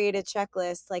I create a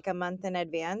checklist like a month in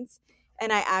advance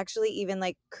and I actually even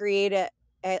like create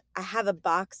I have a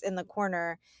box in the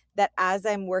corner that as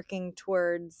I'm working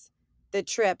towards the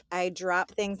trip, I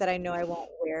drop things that I know I won't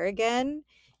wear again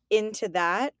into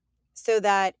that so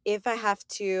that if I have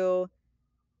to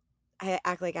I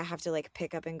act like I have to like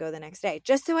pick up and go the next day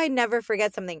just so I never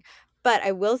forget something. But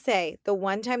I will say the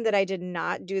one time that I did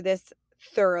not do this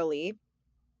thoroughly,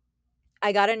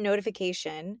 I got a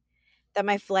notification that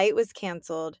my flight was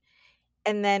canceled.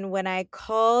 And then when I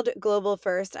called Global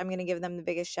First, I'm going to give them the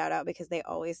biggest shout out because they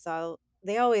always solve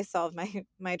my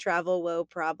my travel woe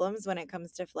problems when it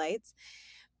comes to flights.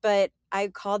 But I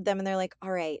called them and they're like,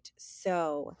 "All right,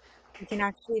 so we can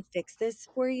actually fix this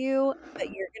for you, but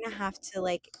you're going to have to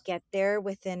like get there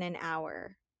within an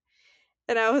hour."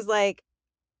 And I was like,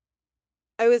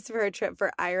 I was for a trip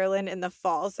for Ireland in the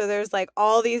fall. So there's like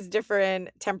all these different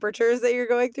temperatures that you're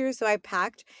going through. So I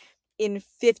packed in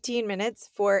 15 minutes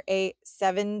for a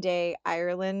 7-day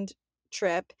Ireland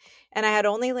trip, and I had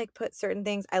only like put certain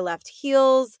things. I left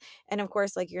heels, and of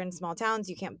course, like you're in small towns,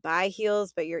 you can't buy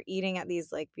heels, but you're eating at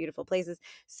these like beautiful places.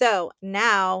 So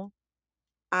now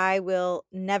I will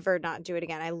never not do it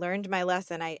again. I learned my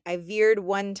lesson. I veered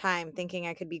one time thinking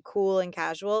I could be cool and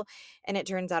casual, and it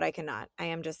turns out I cannot. I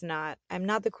am just not. I'm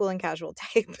not the cool and casual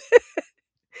type.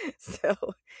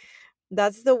 So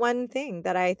that's the one thing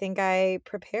that I think I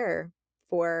prepare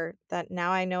for, that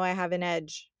now I know I have an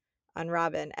edge on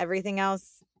Robin. Everything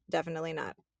else, definitely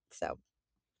not. So,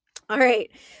 all right.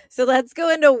 So let's go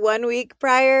into 1 week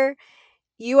prior.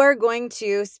 You are going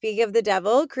to, speak of the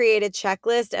devil, create a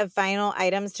checklist of final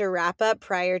items to wrap up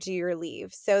prior to your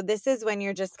leave. So this is when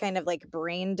you're just kind of like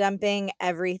brain dumping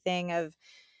everything of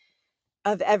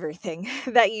everything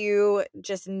that you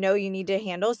just know you need to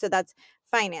handle. So that's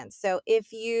finance. So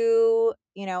if you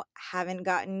haven't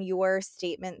gotten your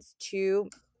statements to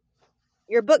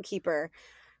your bookkeeper,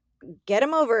 get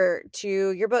them over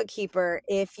to your bookkeeper.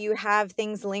 If you have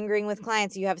things lingering with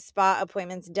clients, you have spa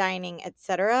appointments, dining,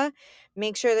 etc.,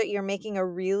 make sure that you're making a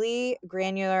really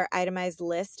granular itemized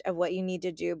list of what you need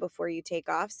to do before you take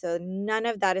off, so none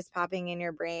of that is popping in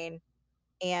your brain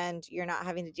and you're not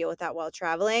having to deal with that while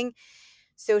traveling.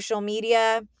 Social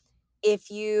media,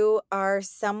 if you are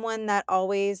someone that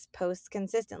always posts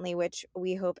consistently, which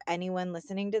we hope anyone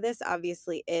listening to this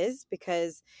obviously is,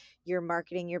 because you're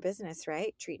marketing your business,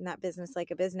 right? Treating that business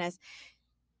like a business.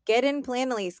 Get in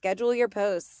Planoly, schedule your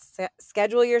posts,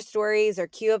 schedule your stories or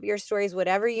queue up your stories,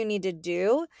 whatever you need to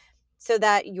do so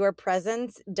that your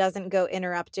presence doesn't go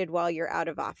interrupted while you're out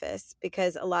of office.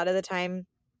 Because a lot of the time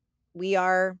we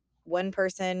are one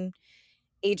person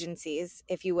agencies,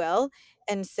 if you will.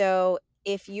 And so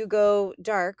if you go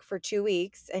dark for 2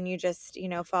 weeks and you just,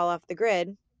 fall off the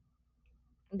grid,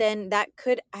 then that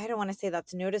could, I don't want to say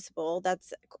that's noticeable.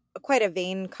 That's quite a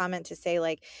vain comment to say,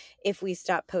 like, if we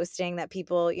stop posting, that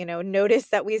people, notice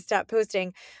that we stop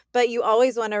posting. But you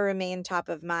always want to remain top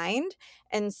of mind.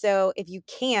 And so if you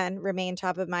can remain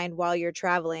top of mind while you're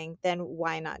traveling, then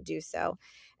why not do so?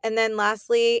 And then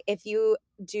lastly, if you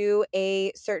do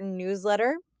a certain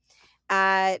newsletter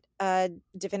at a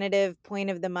definitive point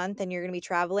of the month and you're going to be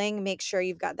traveling, make sure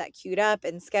you've got that queued up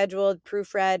and scheduled,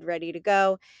 proofread, ready to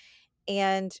go,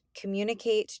 and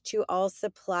communicate to all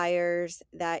suppliers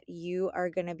that you are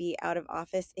going to be out of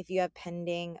office if you have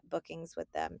pending bookings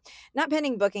with them. Not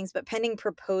pending bookings, but pending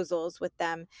proposals with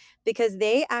them, because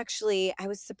they actually, I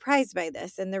was surprised by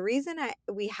this. And the reason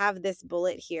we have this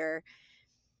bullet here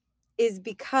is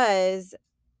because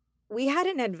we had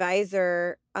an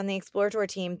advisor on the Explorator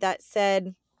team that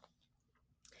said,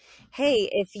 hey,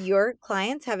 if your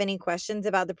clients have any questions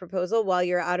about the proposal while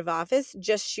you're out of office,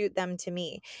 just shoot them to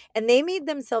me. And they made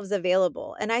themselves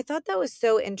available. And I thought that was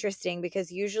so interesting,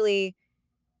 because usually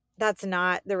that's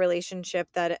not the relationship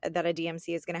that a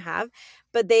DMC is going to have.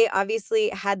 But they obviously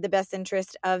had the best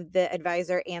interest of the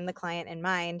advisor and the client in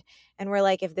mind. And we're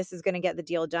like, if this is going to get the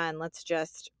deal done, let's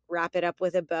just wrap it up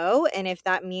with a bow. And if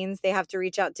that means they have to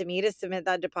reach out to me to submit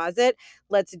that deposit,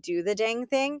 let's do the dang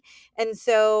thing. And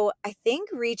so I think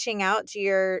reaching out to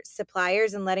your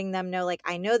suppliers and letting them know, like,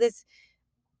 I know this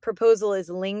proposal is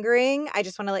lingering. I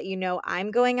just want to let you know I'm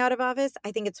going out of office.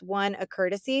 I think it's, one, a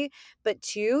courtesy, but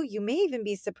two, you may even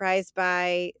be surprised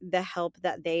by the help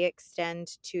that they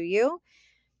extend to you.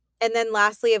 And then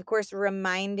lastly, of course,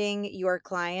 reminding your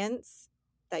clients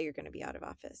that you're going to be out of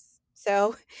office.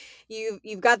 So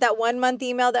you've got that 1 month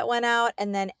email that went out,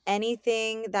 and then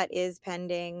anything that is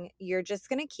pending, you're just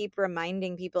going to keep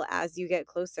reminding people as you get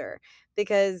closer,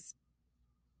 because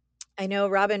I know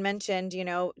Robin mentioned,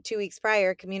 2 weeks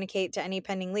prior, communicate to any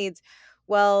pending leads.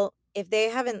 Well, if they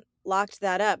haven't locked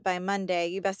that up by Monday,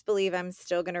 you best believe I'm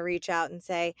still going to reach out and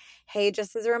say, hey,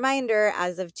 just as a reminder,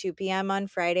 as of 2 p.m. on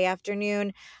Friday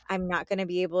afternoon, I'm not going to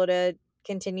be able to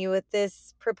continue with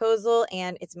this proposal,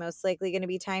 and it's most likely going to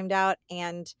be timed out,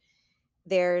 and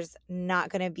there's not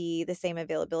going to be the same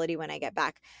availability when I get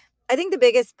back. I think the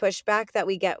biggest pushback that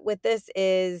we get with this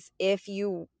is if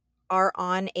you are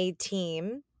on a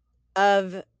team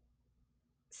of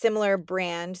similar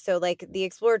brand. So like the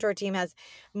Explorator team has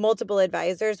multiple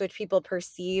advisors, which people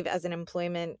perceive as an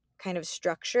employment kind of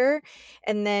structure.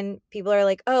 And then people are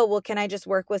like, oh, well, can I just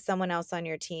work with someone else on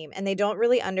your team? And they don't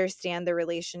really understand the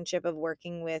relationship of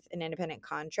working with an independent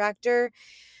contractor.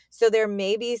 So there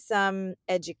may be some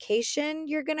education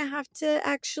you're going to have to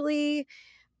actually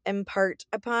impart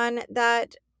upon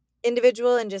that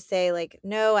individual, and just say, like,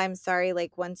 no, I'm sorry,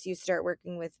 like, once you start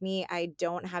working with me, I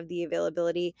don't have the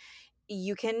availability.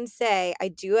 You can say, I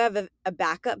do have a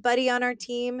backup buddy on our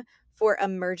team for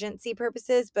emergency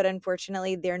purposes, but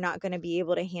unfortunately, they're not going to be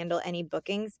able to handle any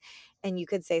bookings. And you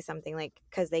could say something like,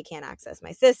 because they can't access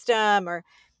my system or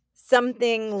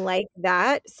something like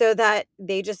that, so that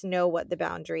they just know what the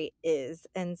boundary is.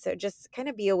 And so just kind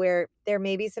of be aware there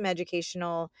may be some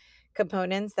educational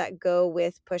components that go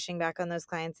with pushing back on those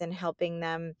clients and helping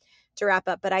them to wrap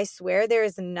up. But I swear there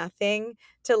is nothing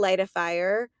to light a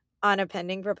fire on a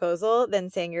pending proposal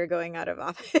than saying you're going out of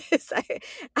office.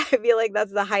 I feel like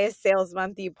that's the highest sales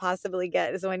month you possibly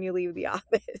get is when you leave the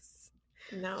office.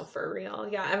 No, for real.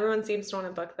 Yeah, everyone seems to want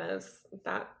to book those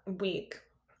that week.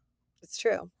 It's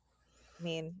true. I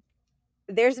mean,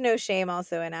 there's no shame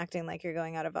also in acting like you're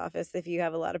going out of office if you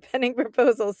have a lot of pending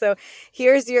proposals. So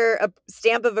here's your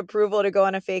stamp of approval to go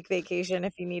on a fake vacation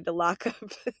if you need to lock up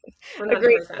a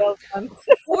great 100%. sales month.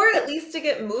 Or at least to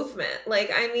get movement.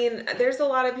 Like, I mean, there's a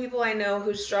lot of people I know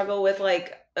who struggle with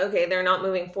like, okay, they're not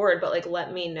moving forward, but like,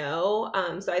 let me know.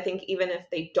 So I think even if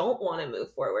they don't want to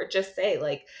move forward, just say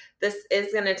like, this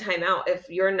is going to time out. If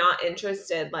you're not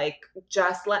interested, like,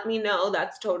 just let me know.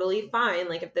 That's totally fine.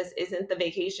 Like, if this isn't the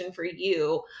vacation for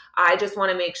you, I just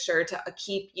want to make sure to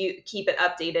keep it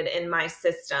updated in my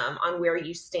system on where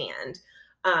you stand.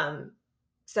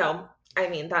 So I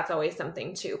mean, that's always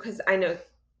something too, because I know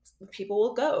people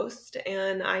will ghost,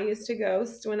 and I used to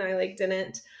ghost when I like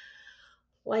didn't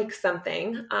like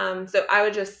something. So I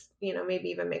would just, maybe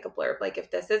even make a blurb like,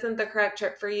 if this isn't the correct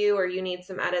trip for you or you need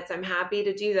some edits, I'm happy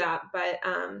to do that, but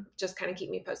just kind of keep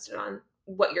me posted on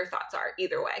what your thoughts are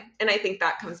either way. And I think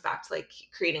that comes back to like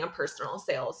creating a personal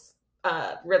sales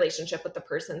relationship with the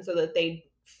person so that they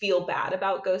feel bad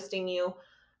about ghosting you.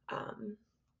 That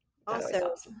always Also,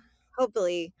 helps.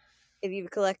 hopefully, if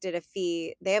you've collected a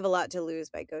fee, they have a lot to lose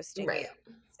by ghosting you. Right.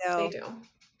 They So do.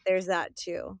 there's that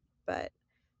too. But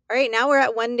all right, now we're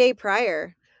at one day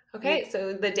prior. Okay,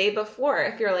 so the day before,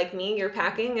 if you're like me, you're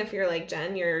packing. If you're like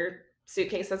Jen, your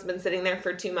suitcase has been sitting there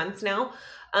for 2 months now.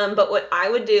 But what I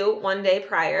would do one day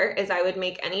prior is I would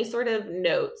make any sort of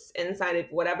notes inside of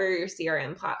whatever your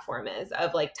CRM platform is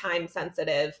of like time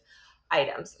sensitive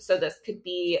items. So this could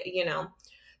be,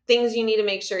 things you need to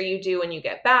make sure you do when you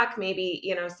get back.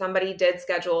 Maybe, somebody did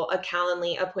schedule a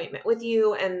Calendly appointment with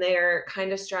you and they're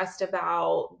kind of stressed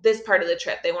about this part of the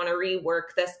trip. They want to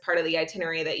rework this part of the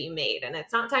itinerary that you made. And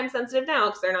it's not time sensitive now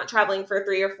because they're not traveling for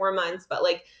 3 or 4 months, but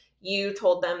like you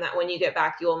told them that when you get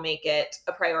back, you will make it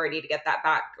a priority to get that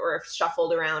back or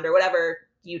shuffled around or whatever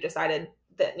you decided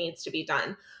that needs to be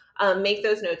done. Make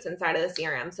those notes inside of the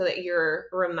CRM so that you're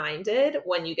reminded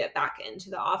when you get back into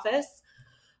the office.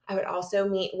 I would also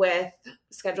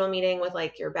schedule a meeting with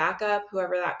like your backup,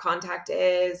 whoever that contact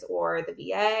is, or the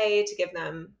VA to give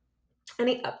them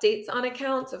any updates on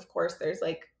accounts. Of course, there's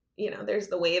like, there's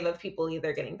the wave of people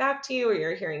either getting back to you or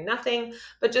you're hearing nothing,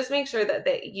 but just make sure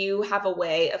that you have a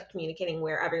way of communicating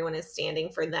where everyone is standing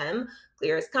for them.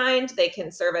 Clear as kind. They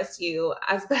can service you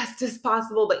as best as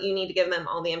possible, but you need to give them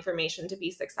all the information to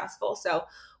be successful. So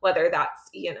whether that's,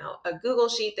 a Google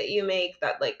sheet that you make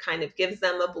that like kind of gives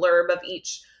them a blurb of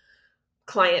each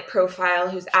client profile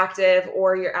who's active,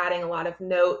 or you're adding a lot of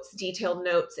notes, detailed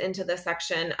notes into the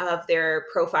section of their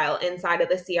profile inside of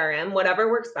the CRM, whatever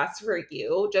works best for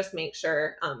you, just make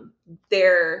sure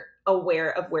they're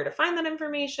aware of where to find that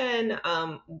information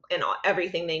and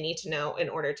everything they need to know in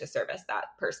order to service that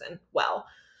person well.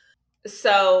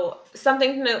 So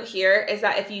something to note here is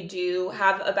that if you do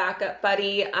have a backup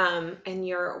buddy and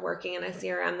you're working in a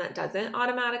CRM that doesn't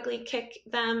automatically kick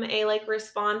them a like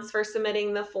response for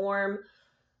submitting the form,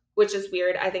 which is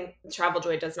weird. I think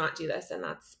TravelJoy does not do this, and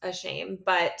that's a shame.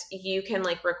 But you can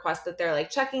like request that they're like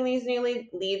checking these new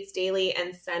leads daily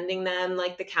and sending them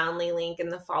like the Calendly link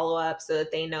and the follow up so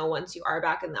that they know once you are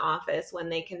back in the office when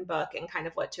they can book and kind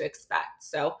of what to expect.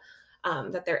 So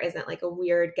that there isn't like a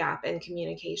weird gap in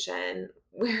communication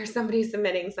where somebody's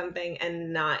submitting something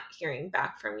and not hearing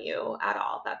back from you at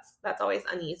all. That's always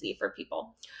uneasy for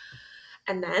people.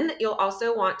 And then you'll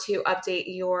also want to update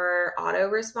your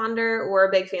autoresponder.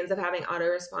 We're big fans of having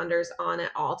autoresponders on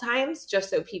at all times,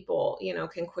 just so people,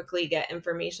 can quickly get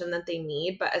information that they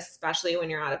need. But especially when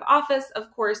you're out of office,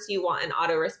 of course, you want an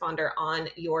autoresponder on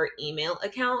your email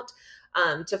account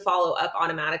to follow up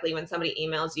automatically when somebody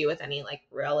emails you with any like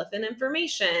relevant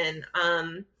information.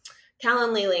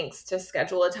 Calendly links to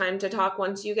schedule a time to talk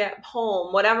once you get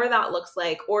home, whatever that looks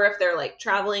like. Or if they're like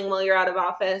traveling while you're out of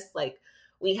office, like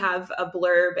we have a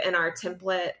blurb in our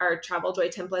template, our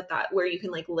TravelJoy template, that where you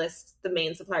can like list the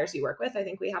main suppliers you work with. I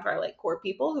think we have our like core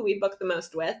people who we book the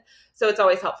most with. So it's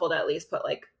always helpful to at least put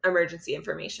like emergency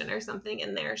information or something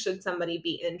in there should somebody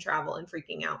be in travel and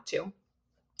freaking out too.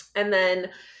 And then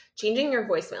changing your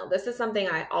voicemail. This is something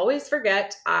I always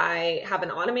forget. I have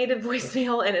an automated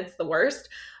voicemail and it's the worst.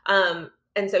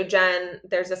 And so Jen,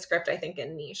 there's a script, I think,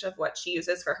 in Niche of what she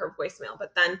uses for her voicemail.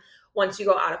 But then once you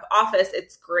go out of office,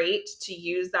 it's great to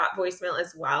use that voicemail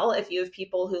as well. If you have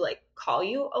people who like call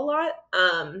you a lot,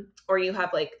 or you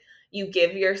have like, you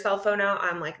give your cell phone out.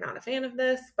 I'm like not a fan of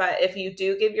this, but if you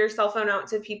do give your cell phone out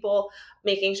to people,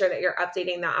 making sure that you're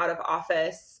updating that out of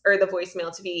office or the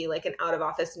voicemail to be like an out of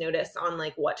office notice on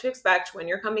like what to expect when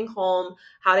you're coming home,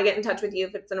 how to get in touch with you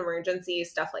if it's an emergency,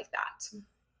 stuff like that.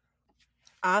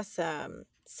 Awesome.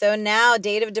 So now,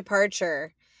 date of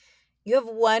departure. You have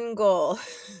one goal.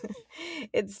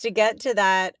 It's to get to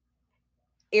that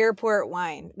airport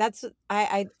wine. That's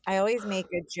I always make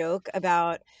a joke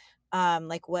about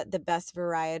like what the best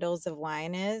varietals of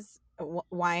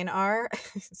wine are.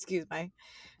 Excuse my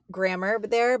grammar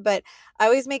there, but I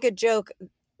always make a joke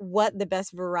what the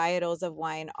best varietals of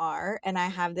wine are, and I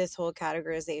have this whole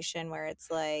categorization where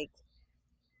it's like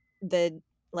the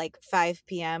like 5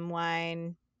 p.m.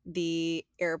 wine, the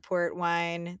airport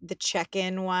wine, the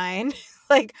check-in wine,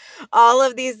 like all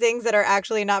of these things that are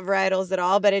actually not varietals at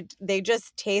all, but they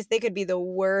just taste, they could be the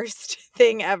worst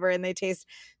thing ever and they taste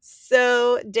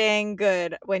so dang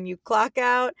good when you clock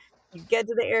out, you get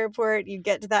to the airport, you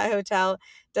get to that hotel,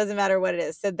 doesn't matter what it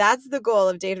is. So that's the goal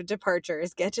of date of departure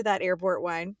is get to that airport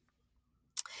wine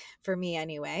for me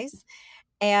anyways.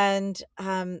 And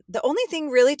the only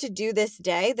thing really to do this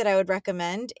day that I would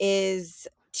recommend is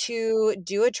to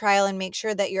do a trial and make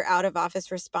sure that your out of office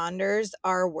responders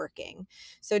are working.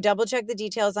 So double check the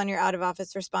details on your out of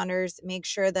office responders. Make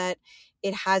sure that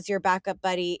it has your backup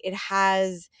buddy. It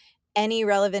has any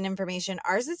relevant information.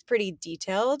 Ours is pretty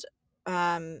detailed.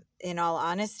 In all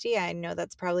honesty, I know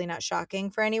that's probably not shocking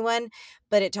for anyone,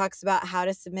 but it talks about how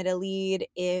to submit a lead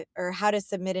or how to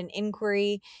submit an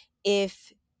inquiry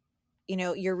if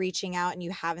you're reaching out and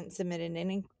you haven't submitted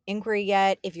an inquiry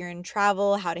yet, if you're in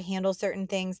travel, how to handle certain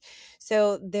things.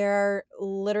 So there are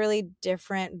literally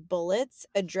different bullets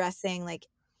addressing like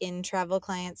in travel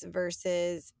clients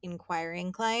versus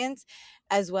inquiring clients,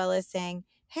 as well as saying,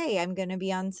 hey, I'm going to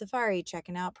be on safari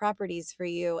checking out properties for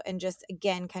you. And just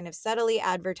again, kind of subtly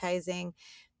advertising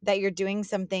that you're doing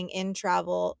something in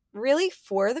travel really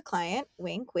for the client,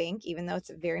 wink, wink, even though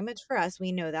it's very much for us.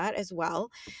 We know that as well.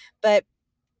 But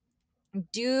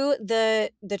do the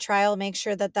trial, make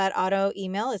sure that that auto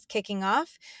email is kicking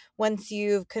off. Once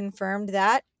you've confirmed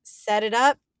that, set it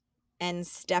up and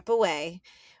step away.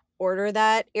 Order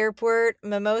that airport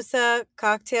mimosa,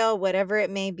 cocktail, whatever it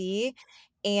may be.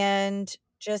 And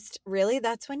just really,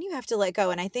 that's when you have to let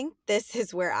go. And I think this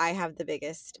is where I have the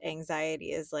biggest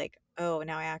anxiety is like, oh,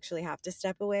 now I actually have to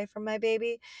step away from my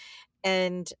baby.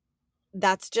 And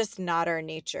that's just not our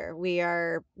nature. We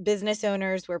are business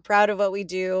owners. We're proud of what we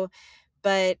do,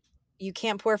 but you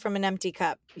can't pour from an empty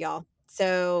cup, y'all.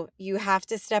 So you have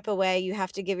to step away. You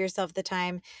have to give yourself the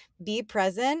time, be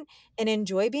present, and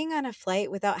enjoy being on a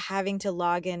flight without having to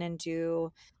log in and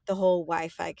do the whole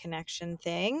Wi-Fi connection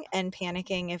thing and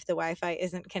panicking if the Wi-Fi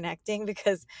isn't connecting,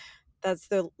 because that's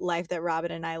the life that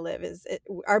Robin and I live.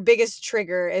 Our biggest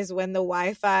trigger is when the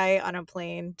Wi-Fi on a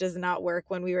plane does not work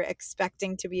when we were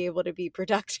expecting to be able to be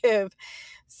productive.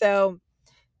 So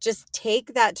just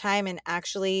take that time and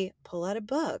actually pull out a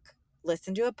book,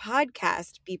 listen to a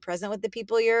podcast, be present with the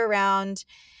people you're around.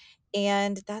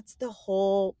 And that's the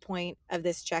whole point of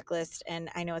this checklist. And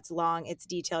I know it's long, it's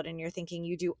detailed, and you're thinking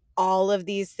you do all of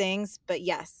these things, but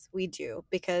yes, we do,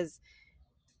 because,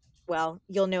 well,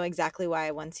 you'll know exactly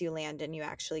why once you land and you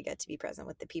actually get to be present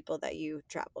with the people that you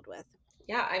traveled with.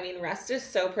 Yeah, I mean, rest is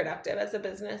so productive as a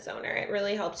business owner. It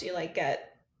really helps you like get,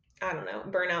 I don't know,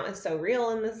 burnout is so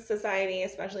real in this society,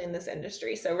 especially in this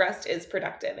industry. So rest is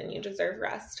productive and you deserve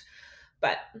rest.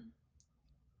 But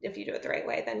if you do it the right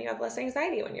way, then you have less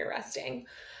anxiety when you're resting.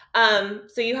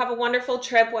 So you have a wonderful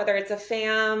trip, whether it's a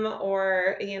fam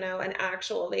or, an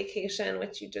actual vacation,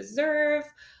 which you deserve.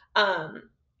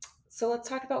 So let's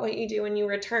talk about what you do when you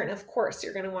return. Of course,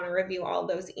 you're going to want to review all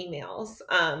those emails.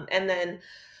 And then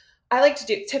I like to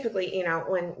do typically,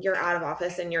 when you're out of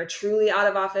office and you're truly out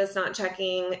of office, not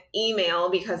checking email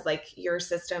because like your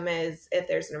system is, if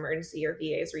there's an emergency, your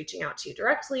VA is reaching out to you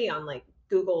directly on like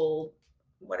Google,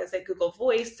 what is it, Google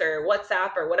Voice or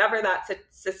WhatsApp or whatever that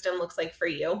system looks like for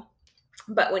you.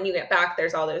 But when you get back,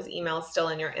 there's all those emails still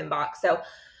in your inbox. So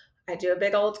I do a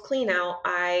big old clean out.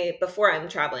 Before I'm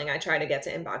traveling, I try to get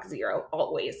to inbox zero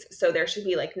always. So there should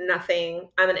be like nothing.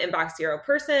 I'm an inbox zero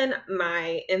person.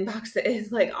 My inbox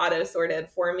is like auto sorted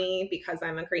for me because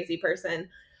I'm a crazy person.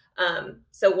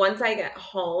 So once I get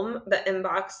home, the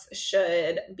inbox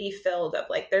should be filled up.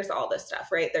 Like there's all this stuff,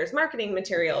 right? There's marketing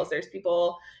materials, there's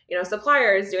people,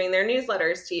 suppliers doing their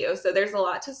newsletters to you. So there's a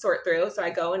lot to sort through. So I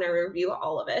go and I review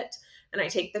all of it, and I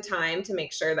take the time to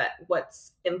make sure that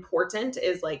what's important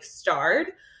is like starred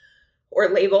or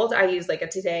labeled. I use like a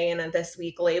today and a this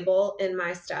week label in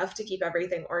my stuff to keep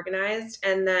everything organized.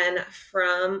 And then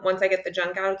once I get the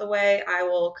junk out of the way, I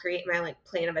will create my like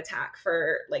plan of attack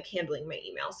for like handling my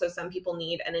email. So some people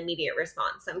need an immediate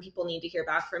response. Some people need to hear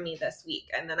back from me this week.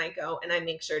 And then I go and I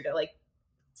make sure to like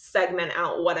segment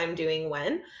out what I'm doing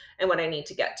when and what I need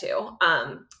to get to.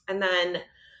 And then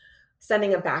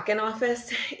sending a back in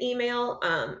office email.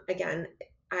 Again,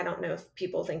 I don't know if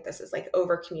people think this is like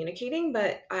over communicating,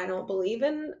 but I don't believe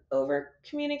in over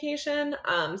communication.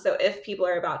 So if people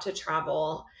are about to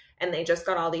travel and they just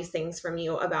got all these things from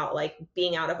you about like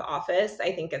being out of office,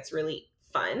 I think it's really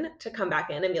fun to come back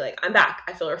in and be like, I'm back.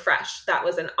 I feel refreshed. That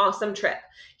was an awesome trip.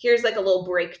 Here's like a little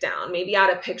breakdown. Maybe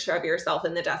add a picture of yourself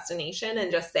in the destination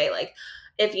and just say like,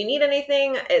 if you need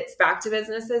anything, it's back to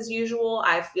business as usual.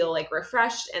 I feel like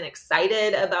refreshed and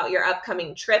excited about your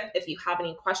upcoming trip. If you have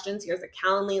any questions, here's a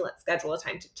Calendly. Let's schedule a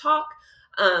time to talk.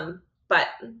 But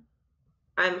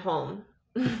I'm home.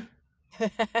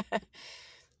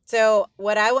 So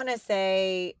what I want to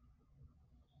say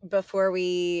before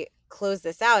we close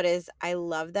this out is I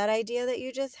love that idea that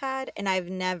you just had. And I've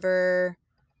never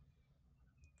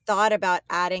thought about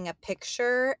adding a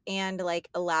picture and like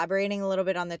elaborating a little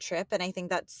bit on the trip. And I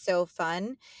think that's so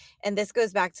fun. And this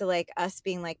goes back to like us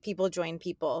being like people join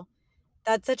people.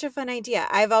 That's such a fun idea.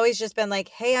 I've always just been like,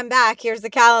 hey, I'm back. Here's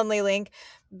the Calendly link.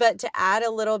 But to add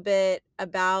a little bit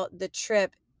about the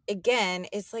trip, again,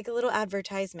 it's like a little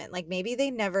advertisement. Like maybe they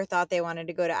never thought they wanted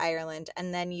to go to Ireland.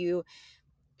 And then you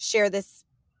share this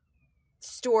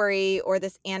story or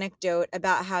this anecdote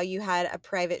about how you had a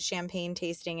private champagne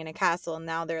tasting in a castle and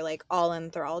now they're like all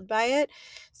enthralled by it.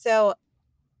 So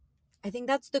I think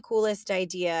that's the coolest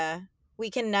idea.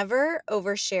 We can never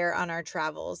overshare on our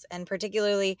travels, and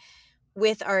particularly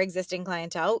with our existing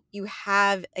clientele, you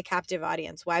have a captive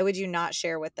audience. Why would you not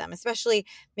share with them? Especially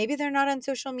maybe they're not on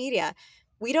social media.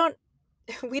 We don't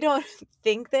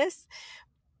think this.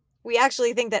 We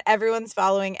actually think that everyone's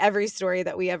following every story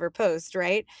that we ever post,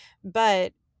 right?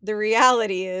 But the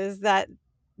reality is that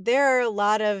there are a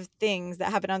lot of things that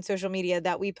happen on social media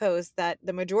that we post that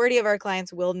the majority of our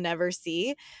clients will never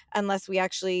see unless we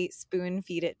actually spoon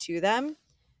feed it to them.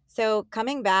 So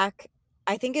coming back,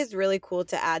 I think is really cool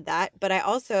to add that. But I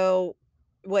also,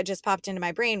 what just popped into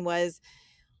my brain was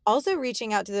also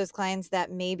reaching out to those clients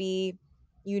that maybe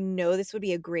this would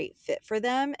be a great fit for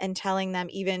them, and telling them,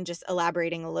 even just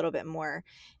elaborating a little bit more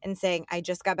and saying, I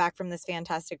just got back from this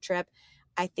fantastic trip.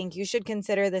 I think you should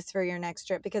consider this for your next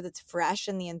trip because it's fresh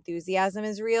and the enthusiasm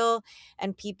is real,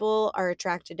 and people are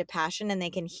attracted to passion and they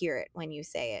can hear it when you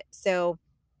say it. So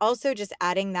also just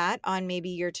adding that on maybe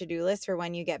your to-do list for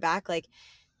when you get back, like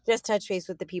just touch base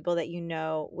with the people that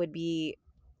would be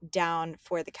down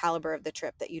for the caliber of the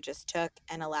trip that you just took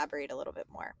and elaborate a little bit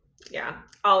more. Yeah,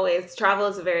 always. Travel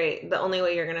is the only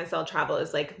way you're going to sell travel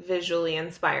is like visually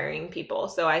inspiring people.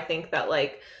 So I think that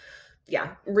like,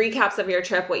 yeah, recaps of your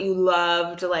trip, what you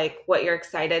loved, like what you're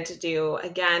excited to do.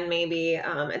 Again, maybe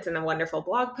it's in a wonderful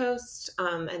blog post,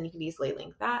 and you can easily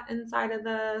link that inside of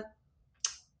the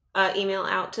email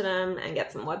out to them and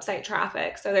get some website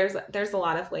traffic. So there's a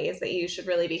lot of ways that you should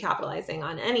really be capitalizing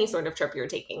on any sort of trip you're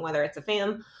taking, whether it's a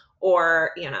fam or,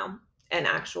 an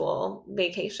actual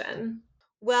vacation.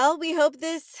 Well, we hope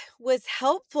this was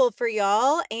helpful for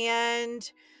y'all, and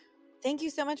thank you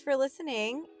so much for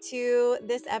listening to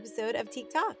this episode of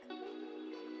Teak Talk.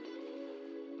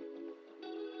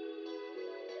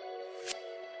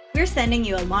 We're sending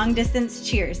you a long distance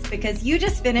cheers because you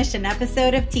just finished an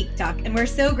episode of Teak Talk, and we're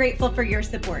so grateful for your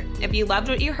support. If you loved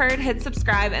what you heard, hit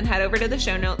subscribe and head over to the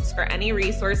show notes for any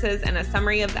resources and a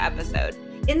summary of the episode.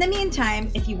 In the meantime,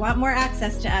 if you want more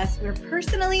access to us, we're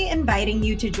personally inviting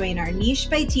you to join our Niche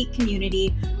by Teak community,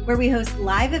 where we host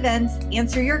live events,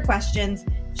 answer your questions,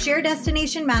 share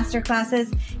destination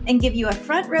masterclasses, and give you a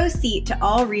front row seat to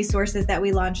all resources that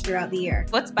we launch throughout the year.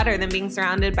 What's better than being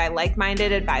surrounded by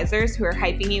like-minded advisors who are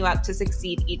hyping you up to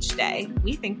succeed each day?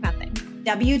 We think nothing.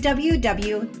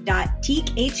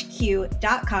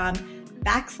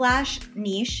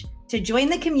 www.teakhq.com/niche to join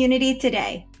the community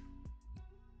today.